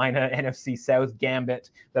 Carolina, NFC South gambit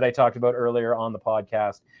that I talked about earlier on the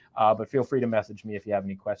podcast. But feel free to message me if you have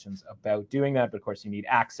any questions about doing that. But of course, you need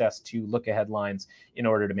access to look-ahead lines in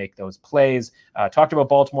order to make those plays. Talked about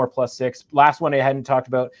Baltimore +6. Last one I hadn't talked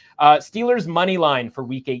about. Steelers money line for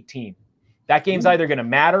Week 18. That game's either going to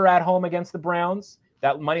matter at home against the Browns.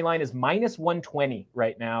 That money line is -120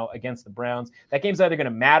 right now against the Browns. That game's either going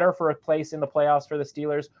to matter for a place in the playoffs for the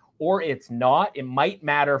Steelers, or it's not. It might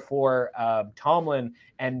matter for Tomlin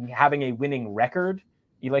and having a winning record.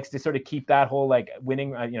 He likes to sort of keep that whole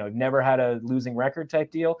winning, never had a losing record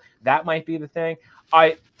type deal. That might be the thing.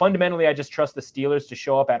 I just trust the Steelers to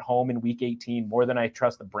show up at home in Week 18 more than I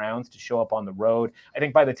trust the Browns to show up on the road. I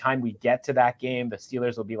think by the time we get to that game, the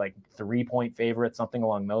Steelers will be 3-point favorites, something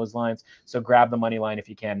along those lines. So grab the money line if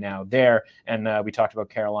you can now there. And we talked about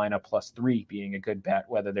Carolina +3 being a good bet,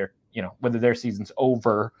 whether their season's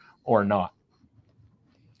over or not.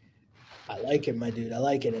 I like it, my dude. I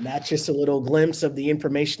like it. And that's just a little glimpse of the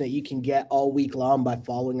information that you can get all week long by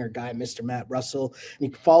following our guy, Mr. Matt Russell. And you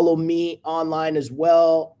can follow me online as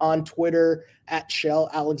well on Twitter at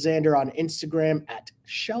Shell Alexander, on Instagram at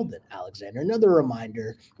Sheldon Alexander. Another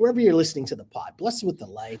reminder, wherever you're listening to the pod, bless it with the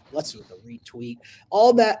like, bless it with the retweet,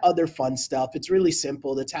 all that other fun stuff. It's really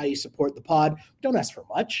simple. That's how you support the pod. Don't ask for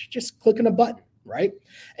much. Just clicking a button. Right.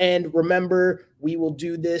 And remember, we will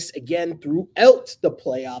do this again throughout the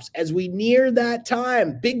playoffs as we near that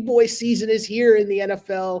time. Big boy season is here in the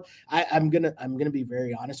NFL. I'm gonna be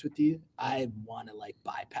very honest with you. I want to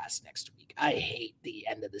bypass next week. I hate the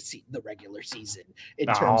end of the regular season in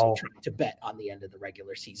terms of trying to bet on the end of the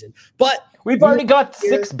regular season. But we've already got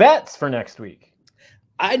 6 bets for next week.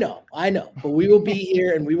 I know, but we will be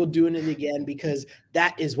here and we will do it again because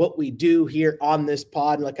that is what we do here on this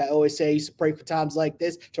pod. Like I always say, I used to pray for times like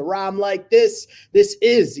this, to rhyme like this. This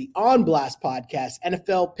is the On Blast Podcast,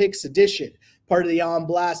 NFL Picks Edition, part of the On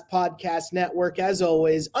Blast Podcast Network. As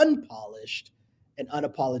always, unpolished and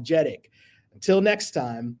unapologetic. Until next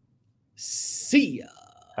time, see ya.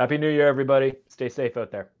 Happy New Year, everybody. Stay safe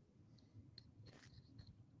out there.